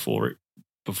finish him before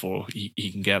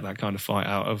he can get that kind of fight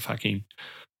out of Hakeem.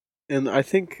 And I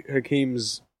think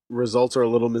Hakeem's results are a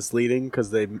little misleading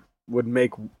because they would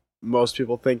make most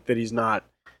people think that he's not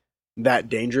that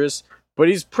dangerous. But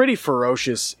he's pretty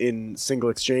ferocious in single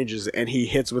exchanges, and he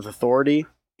hits with authority.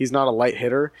 He's not a light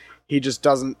hitter. He just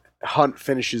doesn't hunt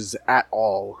finishes at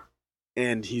all.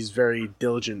 And he's very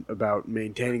diligent about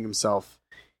maintaining himself,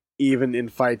 even in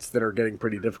fights that are getting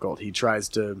pretty difficult. He tries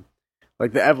to,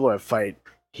 like the Evloev fight,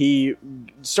 he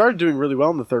started doing really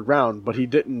well in the third round, but he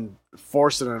didn't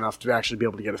force it enough to actually be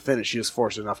able to get a finish. He just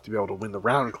forced it enough to be able to win the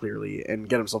round clearly and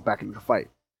get himself back into the fight.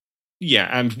 Yeah,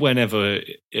 and whenever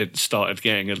it started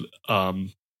getting a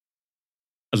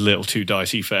little too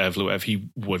dicey for Evloev, he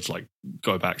would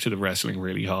go back to the wrestling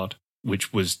really hard,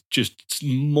 which was just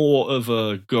more of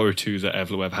a go-to that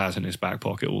Evloev has in his back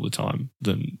pocket all the time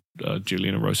than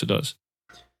Julian Erosa does.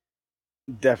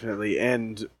 Definitely,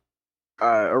 and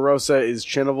Erosa is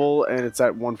chinnable, and it's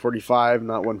at 145,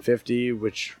 not 150,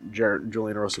 which Julian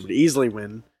Erosa would easily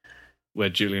win. Where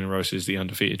Julian Erosa is the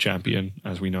undefeated champion,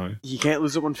 as we know. He can't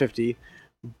lose at 150,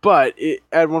 but at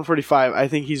 145, I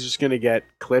think he's just going to get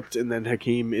clipped, and then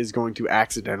Hakeem is going to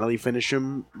accidentally finish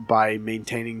him by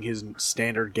maintaining his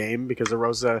standard game, because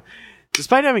Erosa,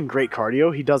 despite having great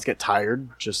cardio, he does get tired,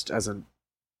 just as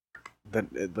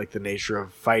the nature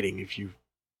of fighting. If you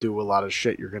do a lot of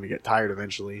shit, you're going to get tired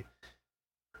eventually.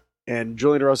 And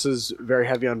Julian Erosa is very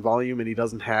heavy on volume, and he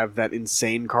doesn't have that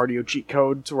insane cardio cheat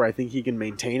code to where I think he can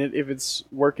maintain it if it's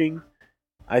working.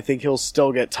 I think he'll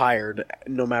still get tired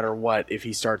no matter what if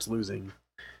he starts losing.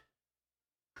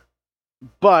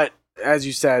 But, as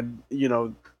you said,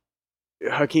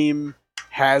 Hakeem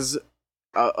has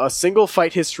a single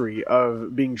fight history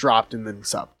of being dropped and then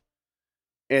subbed.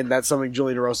 And that's something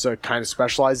Julian Erosa kind of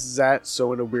specializes at,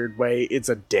 so in a weird way, it's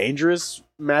a dangerous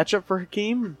matchup for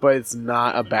Hakeem, but it's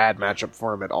not a bad matchup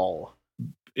for him at all.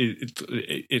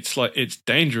 It's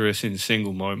dangerous in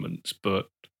single moments, but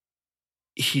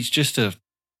he's just a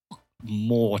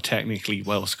more technically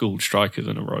well-schooled striker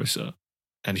than Erosa,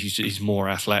 and he's more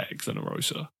athletic than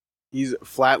Erosa. He's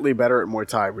flatly better at Muay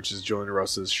Thai, which is Julian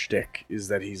Erosa's shtick, is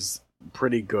that he's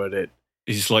pretty good at...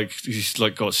 He's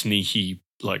got sneaky,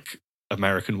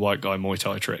 American white guy Muay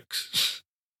Thai tricks.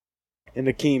 And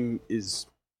Hakeem is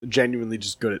genuinely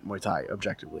just good at Muay Thai,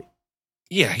 objectively.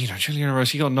 Yeah, Julian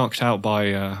Erosa, he got knocked out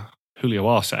by Julio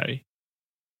Arce,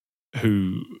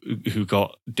 who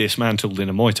got dismantled in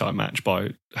a Muay Thai match by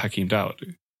Hakeem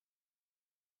Dawodu.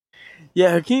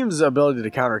 Yeah, Hakeem's ability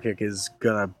to counterkick is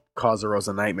gonna cause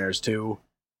Erosa nightmares too.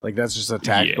 That's just a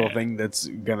tactical thing that's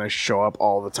gonna show up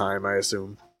all the time, I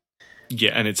assume.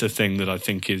 Yeah, and it's a thing that I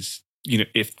think is, even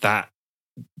if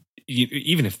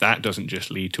that doesn't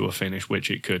just lead to a finish, which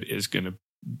it could, is going to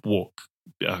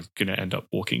end up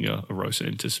walking Erosa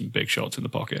into some big shots in the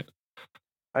pocket.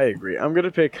 I agree. I'm going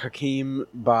to pick Hakeem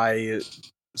by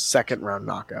second round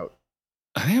knockout.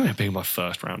 I think I'm going to pick my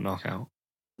first round knockout.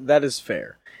 That is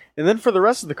fair. And then for the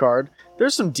rest of the card,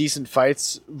 there's some decent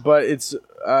fights, but it's...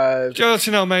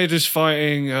 Jailton Almeida's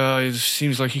fighting. It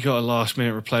seems like he got a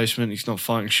last-minute replacement. He's not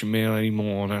fighting Shamil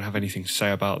anymore. I don't have anything to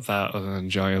say about that other than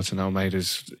Jailton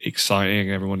Almeida's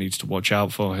exciting. Everyone needs to watch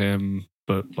out for him.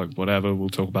 But, whatever, we'll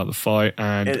talk about the fight.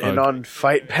 And on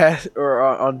Fight Pass, or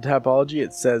on Tapology,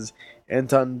 it says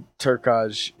Anton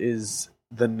Turkaj is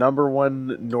the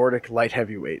 #1 Nordic light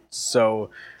heavyweight. So...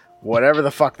 whatever the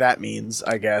fuck that means,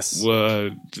 I guess. Well,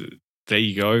 there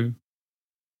you go.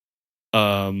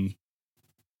 And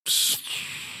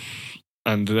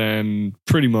then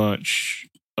pretty much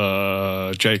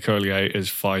Jay Collier is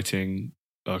fighting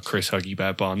Chris Huggy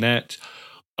Bear Barnett.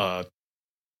 I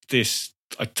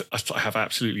have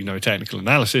absolutely no technical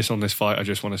analysis on this fight. I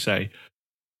just want to say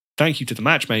thank you to the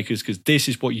matchmakers, because this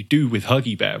is what you do with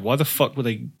Huggy Bear. Why the fuck were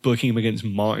they booking him against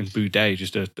Martin Boudet,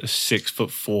 just a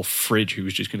 6'4" fridge who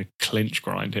was just going to clinch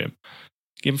grind him?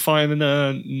 Give him fighting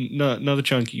another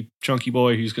chunky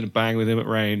boy who's going to bang with him at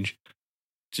range.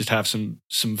 Just have some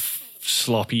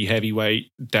sloppy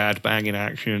heavyweight dad banging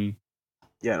action.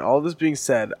 Yeah, and all this being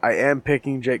said, I am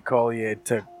picking Jake Collier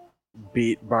to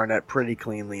beat Barnett pretty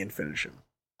cleanly and finish him.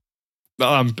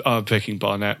 I'm picking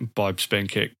Barnett by spin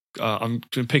kick. I'm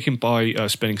going to pick him by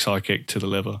spinning side kick to the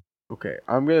liver. Okay,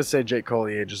 I'm going to say Jake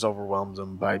Collier just overwhelms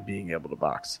him by being able to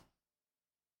box.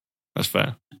 That's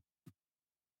fair.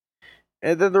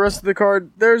 And then the rest of the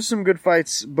card, there's some good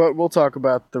fights, but we'll talk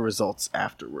about the results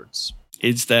afterwards.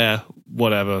 It's there,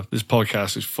 whatever. This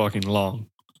podcast is fucking long.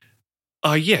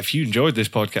 Yeah, if you enjoyed this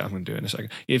podcast, I'm going to do it in a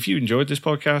second. If you enjoyed this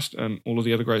podcast and all of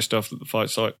the other great stuff that the Fight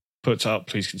Site puts out,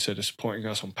 please consider supporting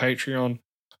us on Patreon.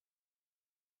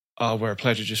 Where a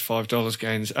pledge of just $5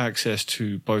 gains access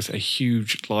to both a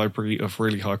huge library of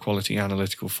really high quality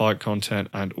analytical fight content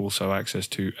and also access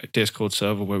to a Discord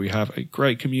server where we have a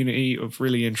great community of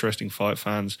really interesting fight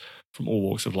fans from all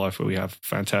walks of life, where we have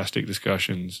fantastic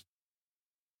discussions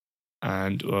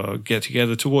and get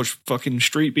together to watch fucking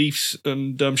street beefs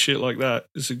and dumb shit like that.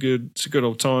 It's a good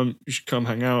old time. You should come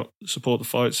hang out, support the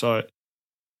Fight Site.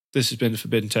 This has been the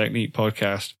Forbidden Technique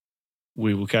podcast.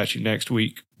 We will catch you next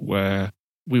week, where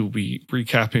we will be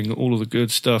recapping all of the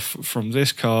good stuff from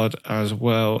this card, as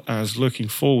well as looking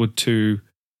forward to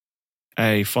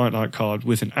a fight night card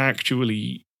with an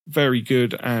actually very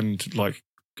good and like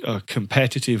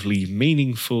competitively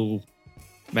meaningful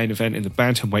main event in the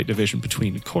bantamweight division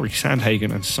between Corey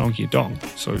Sandhagen and Song Yadong.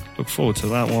 So look forward to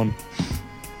that one.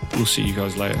 We'll see you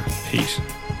guys later. Peace.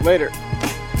 Later.